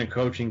begin a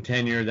coaching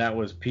tenure. That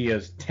was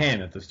Pia's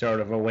 10 at the start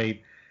of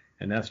 2008,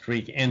 and that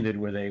streak ended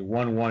with a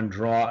 1-1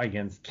 draw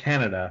against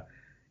Canada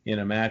in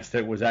a match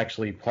that was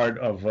actually part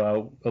of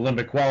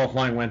Olympic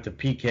qualifying, went to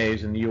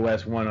PKs, and the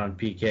U.S. won on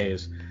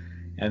PKs.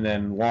 And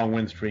then long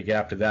win streak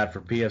after that for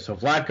Pia. So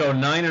Vlatko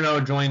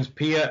 9-0 joins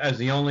Pia as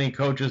the only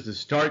coaches to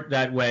start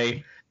that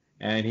way,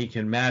 and he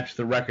can match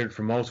the record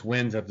for most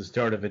wins at the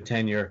start of a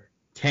tenure,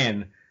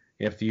 10,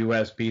 if the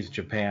U.S. beats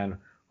Japan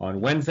on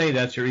Wednesday.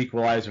 That's your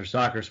Equalizer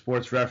Soccer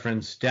Sports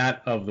Reference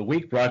Stat of the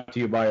Week, brought to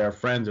you by our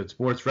friends at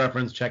Sports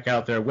Reference. Check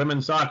out their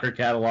women's soccer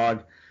catalog,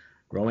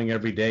 growing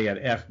every day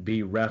at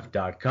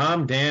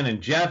fbref.com. Dan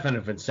and Jeff, and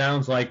if it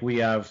sounds like we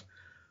have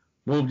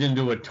moved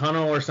into a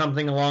tunnel or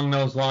something along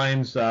those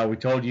lines, we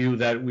told you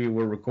that we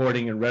were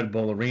recording in Red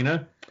Bull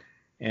Arena,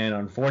 and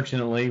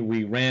unfortunately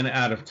we ran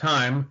out of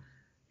time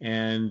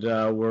and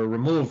were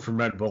removed from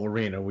Red Bull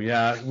Arena.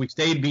 We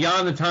stayed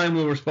beyond the time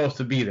we were supposed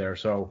to be there,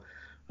 so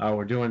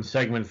we're doing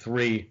segment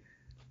 3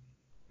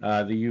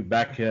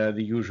 the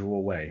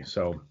usual way.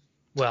 So,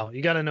 well,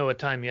 you got to know what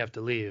time you have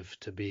to leave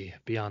to be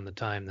beyond the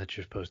time that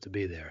you're supposed to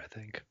be there, I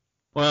think.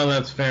 Well,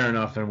 that's fair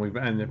enough,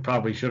 and it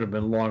probably should have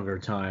been longer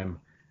time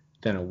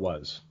than it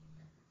was.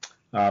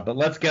 But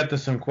let's get to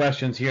some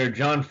questions here.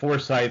 John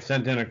Forsythe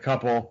sent in a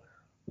couple.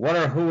 What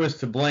or who is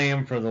to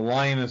blame for the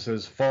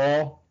Lionesses'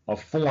 fall of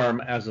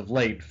form as of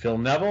late? Phil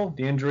Neville,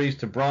 the injuries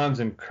to Bronze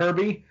and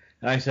Kirby,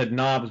 and I said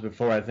Knobs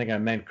before, I think I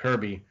meant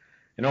Kirby.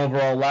 An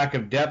overall lack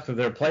of depth of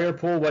their player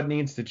pool. What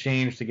needs to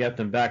change to get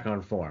them back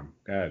on form?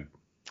 Go ahead.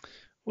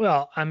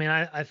 Well, I mean,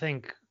 I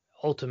think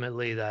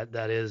ultimately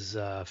that is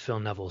Phil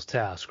Neville's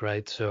task,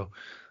 right? So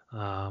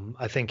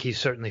I think he's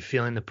certainly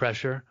feeling the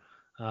pressure.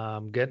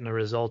 Getting a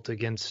result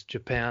against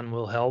Japan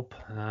will help.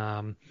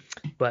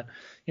 But,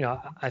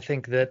 I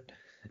think that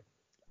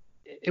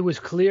it was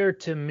clear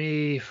to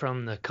me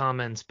from the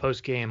comments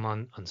post-game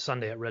on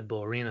Sunday at Red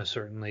Bull Arena,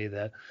 certainly,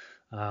 that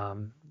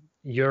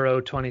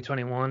Euro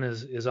 2021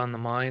 is on the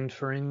mind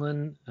for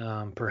England,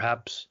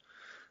 perhaps,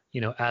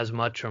 as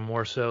much or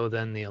more so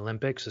than the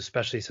Olympics,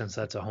 especially since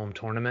that's a home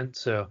tournament.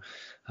 So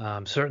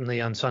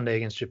certainly on Sunday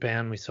against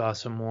Japan, we saw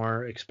some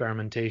more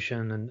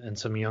experimentation and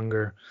some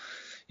younger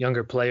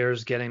younger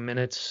players getting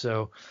minutes.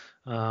 So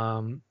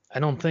I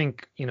don't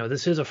think,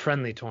 this is a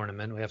friendly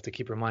tournament. We have to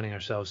keep reminding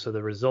ourselves. So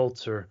the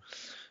results are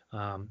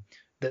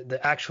the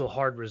actual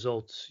hard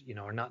results,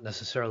 are not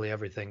necessarily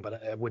everything.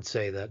 But I would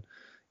say that,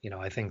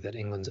 I think that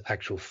England's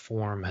actual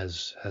form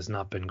has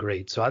not been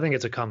great. So I think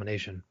it's a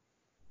combination.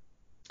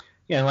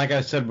 Yeah, and like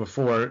I said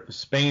before,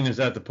 Spain is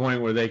at the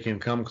point where they can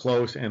come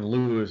close and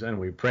lose, and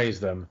we praise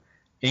them.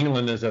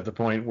 England is at the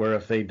point where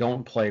if they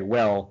don't play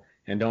well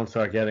and don't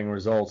start getting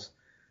results,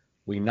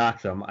 we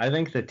knock them. I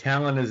think the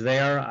talent is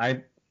there.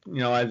 I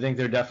think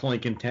they're definitely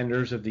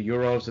contenders at the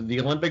Euros.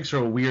 The Olympics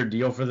are a weird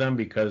deal for them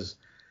because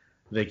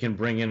they can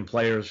bring in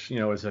players,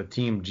 it's a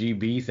Team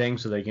GB thing,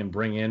 so they can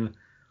bring in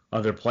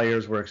other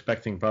players. We're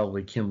expecting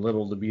probably Kim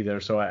Little to be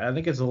there. So I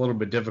think it's a little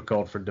bit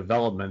difficult for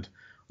development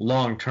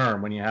long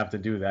term when you have to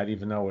do that,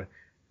 even though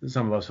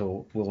some of us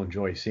will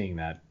enjoy seeing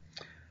that.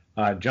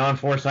 John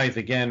Forsyth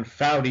again,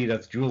 Foudy,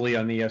 that's Julie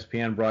on the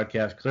ESPN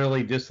broadcast,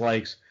 clearly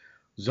dislikes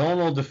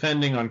zonal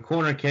defending on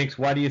corner kicks.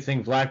 Why do you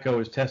think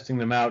Vlatko is testing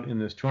them out in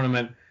this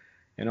tournament?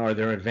 And are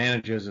there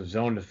advantages of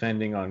zone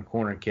defending on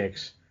corner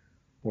kicks?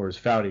 Or is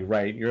Foudy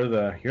right? You're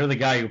the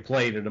guy who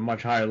played at a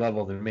much higher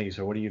level than me.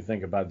 So what do you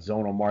think about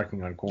zonal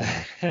marking on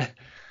corners?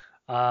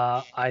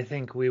 I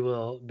think we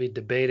will be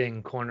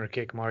debating corner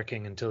kick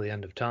marking until the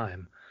end of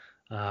time.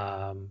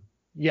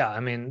 Yeah, I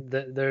mean,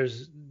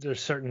 there's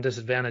certain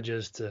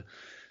disadvantages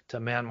to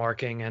man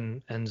marking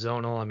and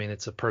zonal. I mean,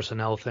 it's a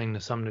personnel thing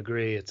to some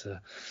degree. It's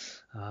a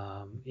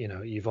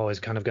you've always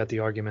kind of got the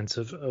arguments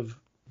of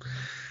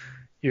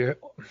you're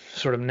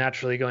sort of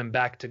naturally going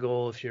back to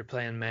goal if you're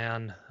playing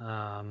man.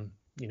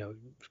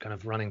 Kind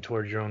of running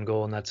towards your own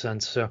goal in that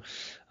sense. So,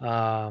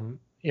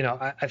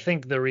 I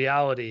think the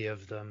reality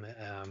of them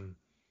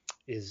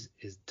is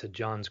to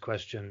John's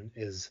question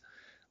is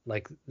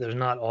like there's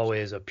not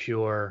always a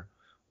pure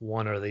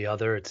one or the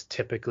other. It's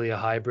typically a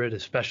hybrid,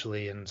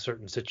 especially in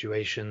certain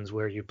situations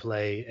where you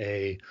play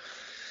a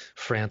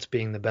France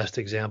being the best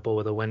example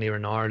with a Wendy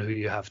Renard who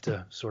you have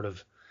to sort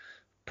of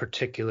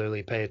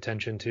particularly pay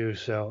attention to.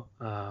 So,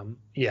 I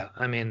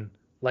mean,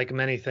 like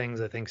many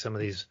things, I think some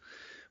of these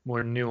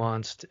more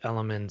nuanced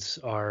elements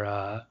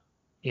are,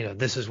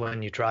 this is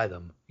when you try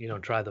them. You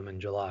don't try them in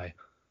July.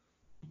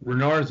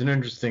 Renard's an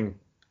interesting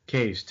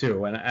case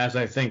too, and as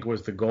I think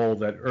was the goal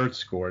that Ertz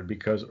scored,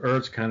 because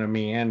Ertz kind of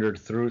meandered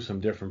through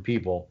some different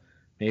people.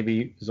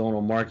 Maybe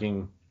zonal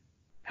marking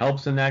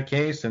helps in that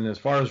case. And as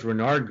far as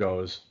Renard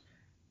goes,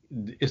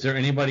 is there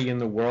anybody in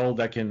the world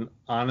that can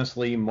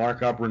honestly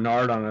mark up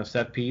Renard on a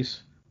set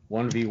piece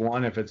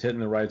 1v1 if it's hitting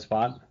the right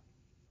spot?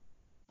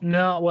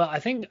 No, well, I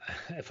think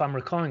if I'm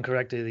recalling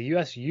correctly, the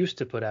U.S. used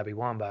to put Abby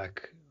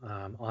Wambach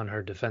on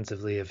her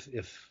defensively if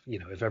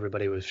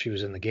she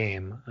was in the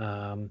game.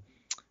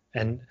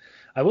 And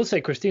I will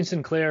say Christine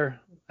Sinclair,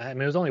 I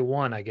mean, it was only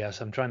one, I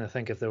guess. I'm trying to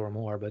think if there were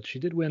more, but she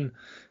did win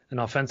an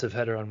offensive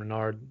header on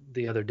Renard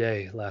the other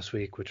day last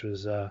week, which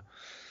was,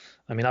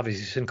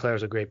 obviously Sinclair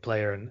is a great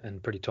player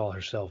and pretty tall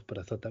herself, but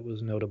I thought that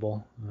was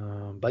notable.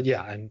 But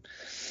yeah, and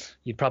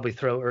you'd probably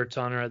throw Ertz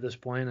on her at this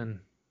point and,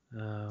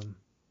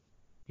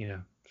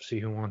 see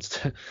who wants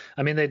to.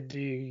 I mean,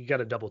 you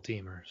got a double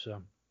teamer,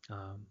 so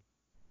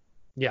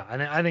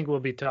and I think we'll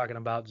be talking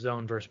about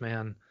zone versus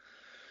man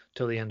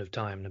till the end of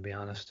time, to be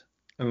honest.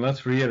 And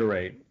let's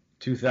reiterate,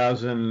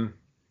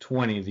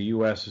 2020, the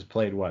U.S. has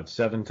played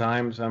 7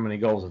 times? How many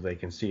goals have they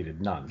conceded?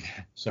 None.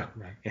 So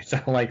right. It's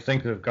not like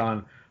things have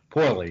gone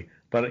poorly.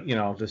 But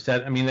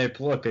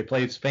they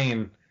played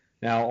Spain.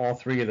 Now all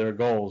 3 of their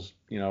goals,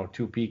 2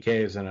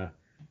 PKs and a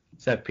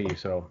set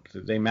piece, so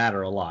they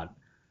matter a lot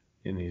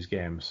in these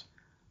games.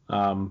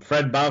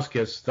 Fred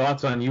Bauskis,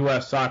 thoughts on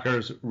U.S.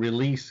 soccer's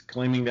release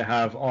claiming to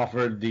have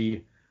offered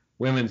the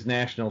women's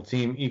national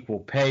team equal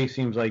pay?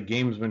 Seems like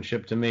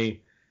gamesmanship to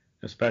me,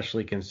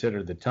 especially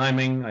considered the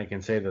timing. I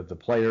can say that the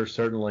players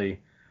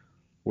certainly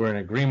were in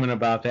agreement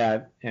about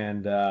that,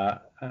 and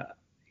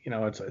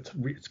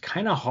it's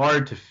kind of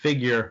hard to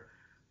figure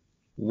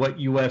what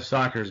U.S.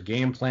 soccer's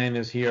game plan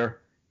is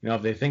here.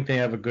 If they think they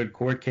have a good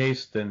court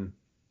case, then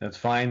that's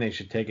fine. They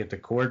should take it to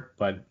court,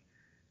 but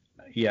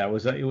yeah,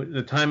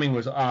 the timing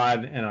was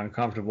odd and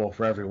uncomfortable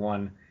for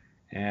everyone,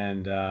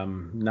 and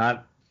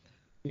not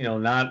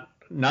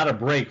a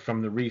break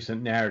from the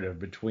recent narrative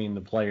between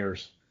the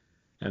players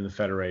and the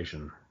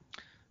federation.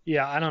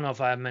 Yeah, I don't know if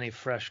I have many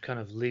fresh kind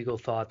of legal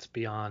thoughts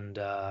beyond,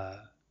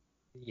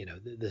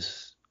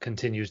 this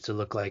continues to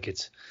look like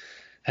it's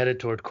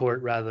headed toward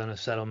court rather than a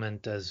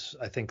settlement, as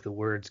I think the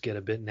words get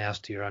a bit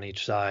nastier on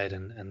each side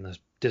and the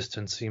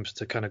distance seems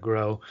to kind of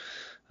grow.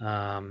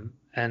 A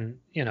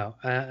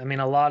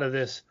lot of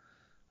this,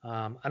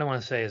 I don't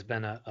want to say has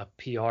been a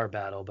PR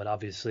battle, but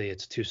obviously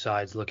it's 2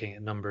 sides looking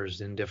at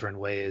numbers in different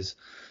ways.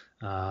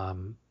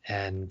 And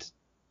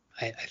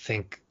I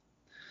think,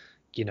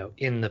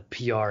 in the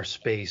PR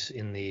space,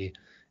 in the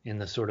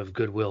sort of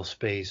goodwill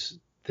space,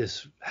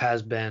 this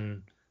has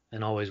been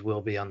and always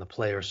will be on the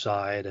player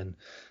side. And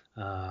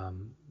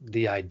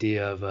the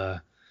idea of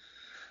a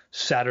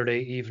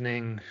Saturday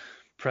evening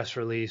press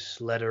release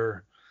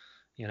letter,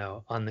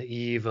 on the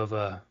eve of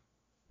a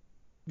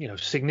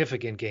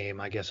significant game,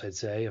 I guess I'd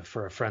say,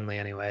 for a friendly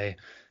anyway,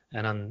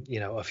 and on,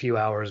 a few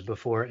hours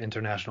before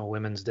International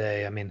Women's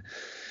Day. I mean,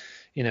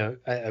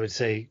 I would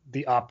say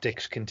the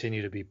optics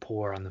continue to be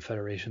poor on the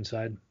Federation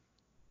side.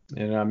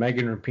 And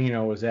Megan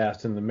Rapinoe was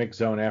asked in the mix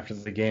zone after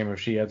the game if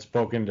she had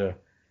spoken to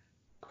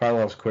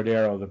Carlos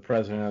Cordero, the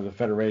president of the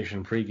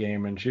Federation,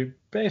 pregame, and she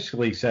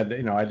basically said,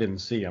 I didn't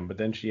see him, but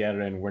then she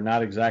added in, we're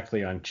not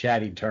exactly on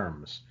chatty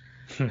terms,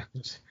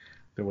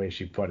 the way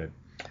she put it.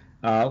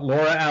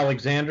 Laura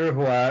Alexander,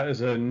 who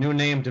is a new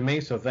name to me,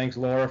 so thanks,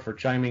 Laura, for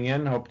chiming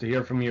in. Hope to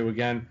hear from you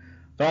again.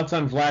 Thoughts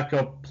on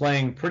Vlatko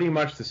playing pretty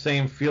much the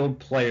same field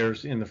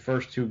players in the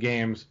first two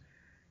games?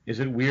 Is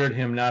it weird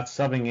him not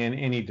subbing in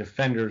any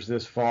defenders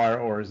this far,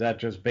 or is that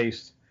just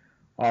based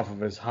off of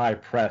his high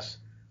press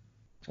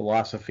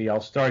philosophy?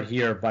 I'll start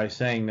here by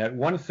saying that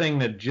one thing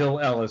that Jill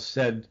Ellis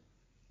said,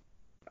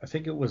 I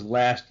think it was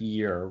last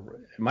year,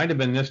 it might have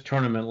been this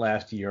tournament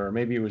last year, or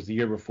maybe it was the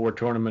year before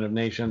Tournament of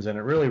Nations, and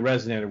it really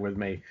resonated with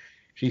me.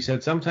 She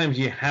said sometimes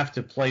you have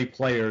to play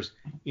players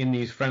in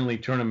these friendly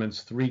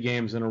tournaments 3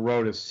 games in a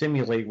row to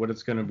simulate what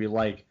it's going to be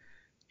like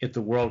at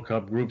the World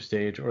Cup group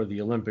stage or the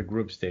Olympic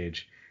group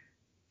stage.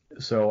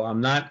 So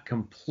I'm not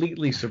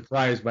completely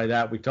surprised by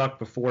that. We talked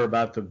before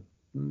about the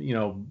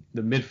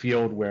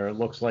midfield where it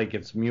looks like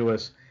it's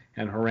Mewis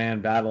and Horan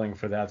battling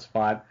for that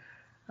spot,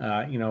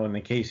 in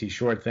the Casey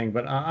Short thing.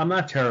 But I'm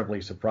not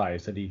terribly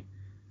surprised that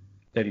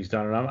he's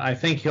done it. I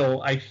think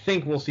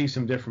we'll see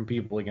some different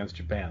people against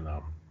Japan,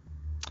 though.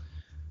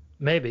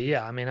 Maybe,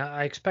 yeah. I mean,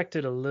 I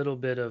expected a little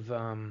bit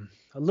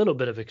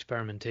of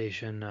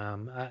experimentation,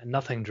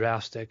 nothing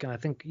drastic, and I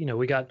think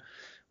we got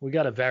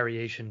a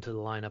variation to the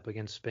lineup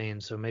against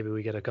Spain, so maybe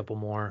we get a couple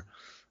more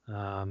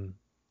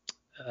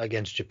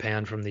against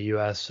Japan from the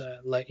U.S.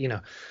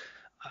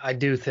 I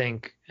do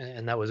think,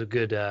 and that was a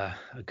good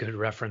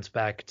reference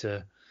back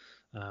to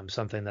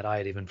something that I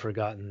had even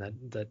forgotten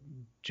that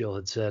Jill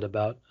had said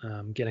about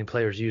getting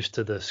players used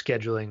to the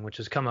scheduling, which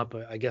has come up,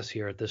 I guess,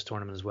 here at this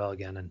tournament as well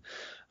again.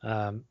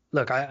 And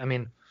look, I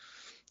mean,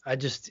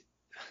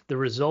 the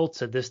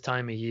results at this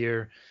time of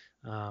year,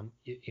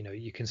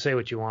 you can say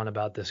what you want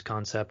about this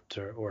concept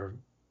or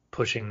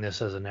pushing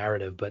this as a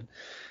narrative, but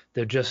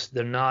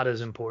they're not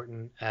as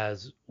important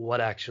as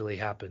what actually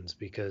happens,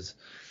 because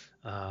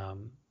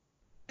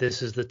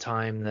this is the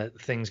time that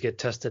things get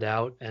tested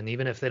out. And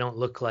even if they don't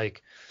look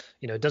like,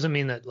 it doesn't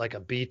mean that like a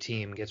B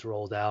team gets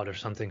rolled out or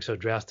something so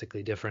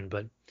drastically different,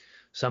 but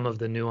some of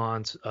the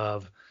nuance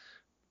of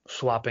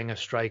swapping a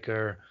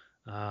striker,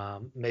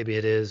 maybe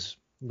it is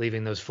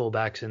leaving those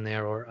fullbacks in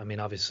there, or, I mean,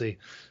 obviously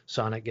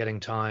Sonic getting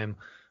time.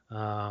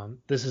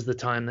 This is the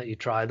time that you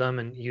try them,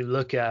 and you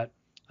look at,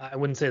 I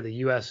wouldn't say the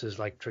U.S. is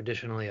like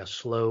traditionally a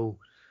slow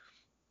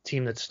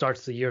team that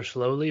starts the year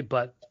slowly,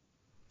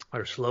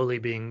 or slowly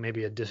being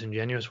maybe a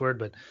disingenuous word,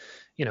 but,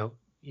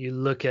 you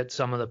look at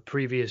some of the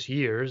previous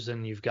years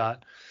and you've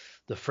got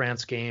the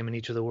France game in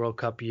each of the World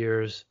Cup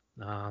years.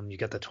 You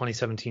got the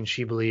 2017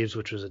 SheBelieves,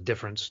 which was a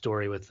different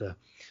story with the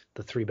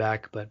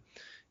 3-back, but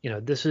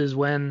this is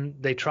when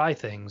they try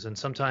things, and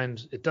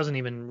sometimes it doesn't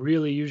even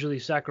really usually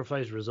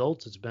sacrifice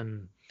results. It's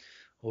been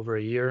over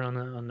a year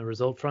on the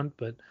result front,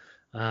 but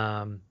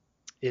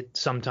it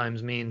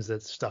sometimes means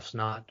that stuff's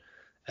not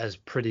as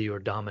pretty or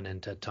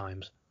dominant at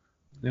times.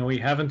 Now, we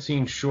haven't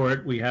seen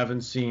Short, we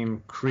haven't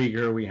seen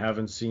Krieger, we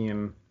haven't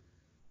seen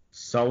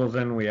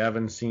Sullivan, we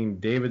haven't seen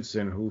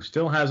Davidson, who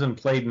still hasn't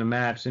played in a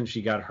match since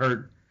she got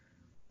hurt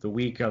the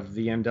week of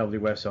the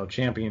NWSL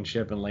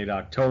Championship in late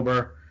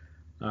October.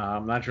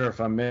 I'm not sure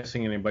if I'm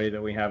missing anybody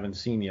that we haven't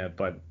seen yet,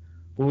 but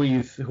who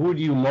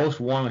do you most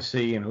want to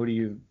see, and who do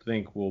you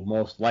think we'll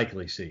most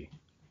likely see?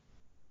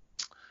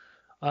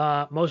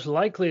 Most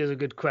likely is a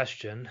good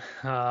question.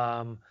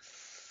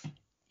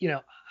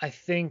 I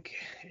think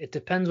it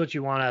depends what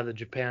you want out of the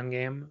Japan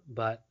game,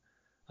 but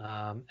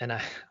and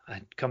I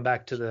come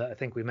back to I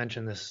think we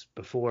mentioned this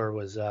before,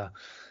 was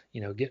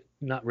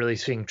not really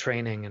seeing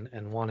training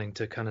and wanting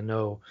to kind of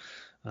know,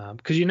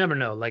 because you never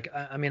know. Like,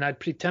 I mean, I'd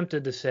be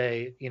tempted to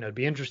say, it'd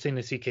be interesting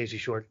to see Casey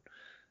Short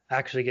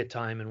actually get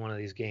time in one of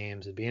these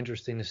games. It'd be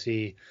interesting to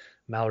see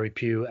Mallory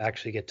Pugh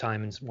actually get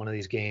time in one of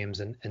these games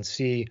and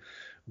see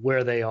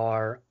where they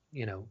are,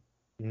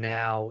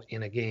 now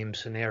in a game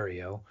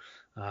scenario,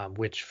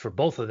 which for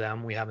both of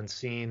them we haven't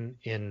seen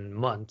in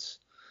months.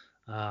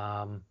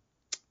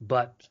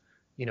 But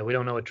we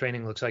don't know what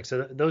training looks like.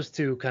 So those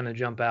two kind of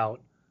jump out.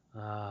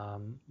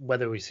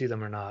 Whether we see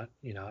them or not,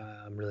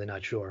 I'm really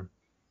not sure.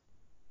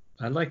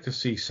 I'd like to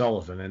see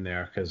Sullivan in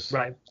there because,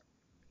 right.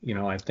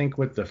 I think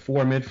with the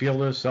 4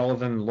 midfielders,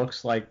 Sullivan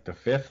looks like the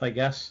 5th, I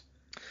guess.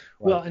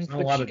 Well,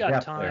 but she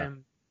got time. There.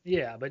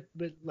 Yeah, but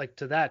like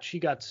to that, she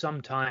got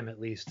some time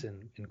at least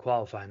in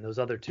qualifying. Those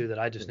other two that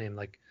I just named,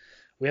 like,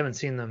 we haven't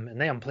seen them,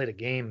 and they haven't played a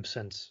game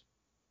since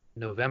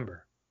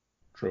November.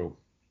 True.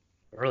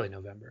 Early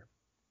November.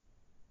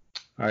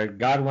 All right,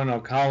 Godwin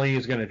Okali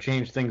is going to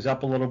change things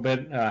up a little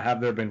bit.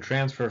 Have there been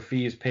transfer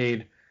fees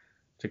paid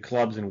to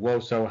clubs in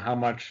WOSO? How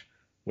much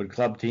would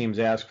club teams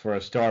ask for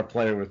a star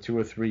player with 2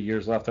 or 3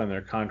 years left on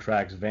their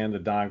contracts? Van de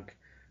Donk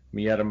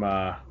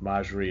Miedema,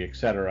 Majri,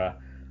 etc.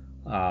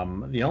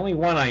 The only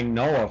one I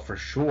know of for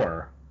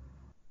sure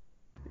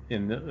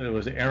it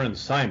was Aaron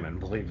Simon,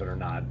 believe it or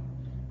not.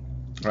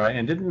 All right,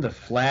 and didn't the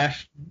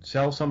Flash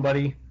sell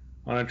somebody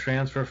on a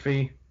transfer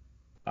fee?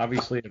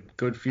 Obviously, a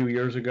good few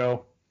years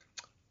ago.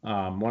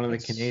 One of the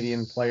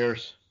Canadian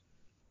players.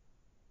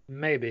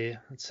 Maybe.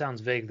 It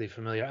sounds vaguely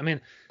familiar. I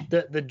mean,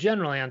 the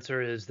general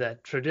answer is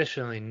that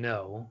traditionally,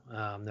 no,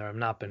 there have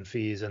not been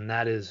fees, and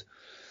that is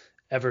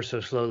ever so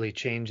slowly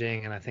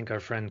changing. And I think our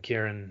friend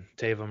Kieran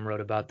Tavam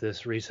wrote about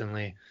this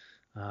recently.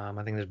 I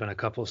think there's been a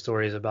couple of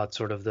stories about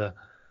sort of the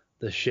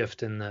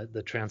shift in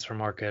the transfer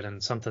market,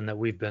 and something that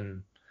we've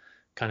been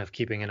kind of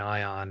keeping an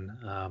eye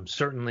on.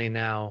 Certainly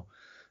now,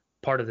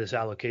 part of this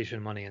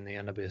allocation money in the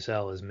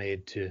NWSL is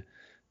made to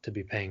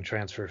be paying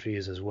transfer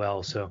fees as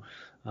well. So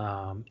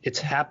it's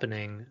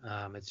happening.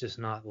 It's just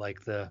not like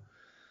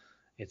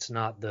it's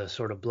not the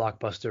sort of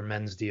blockbuster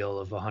men's deal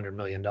of $100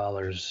 million,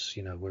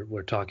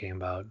 we're talking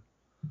about.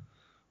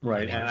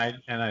 Right.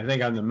 And I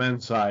think on the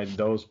men's side,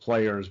 those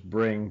players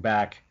bring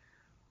back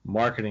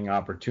marketing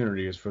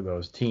opportunities for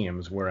those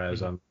teams.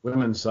 Whereas on the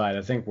women's side,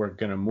 I think we're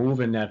going to move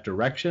in that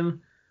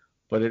direction,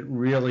 but it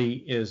really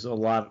is a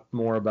lot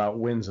more about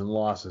wins and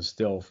losses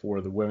still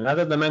for the women. Not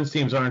that the men's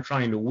teams aren't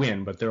trying to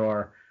win, but there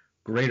are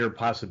greater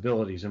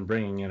possibilities in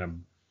bringing in a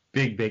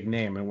big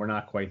name, and we're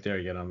not quite there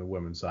yet on the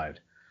women's side.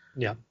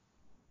 Yeah.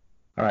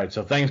 All right,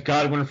 so thanks,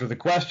 Godwin, for the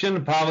question.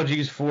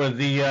 Apologies for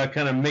the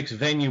kind of mixed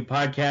venue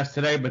podcast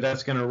today, but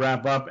that's going to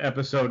wrap up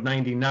episode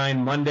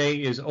 99.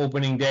 Monday is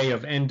opening day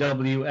of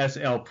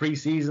NWSL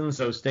preseason,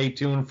 so stay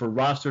tuned for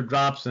roster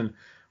drops and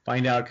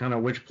find out kind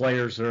of which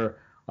players are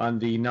on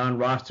the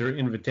non-roster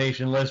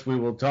invitation list. We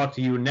will talk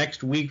to you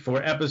next week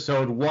for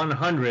episode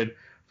 100.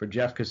 For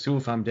Jeff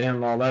Kassouf, I'm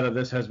Dan Lauletta.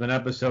 This has been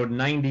episode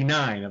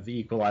 99 of the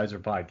Equalizer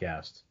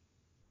podcast.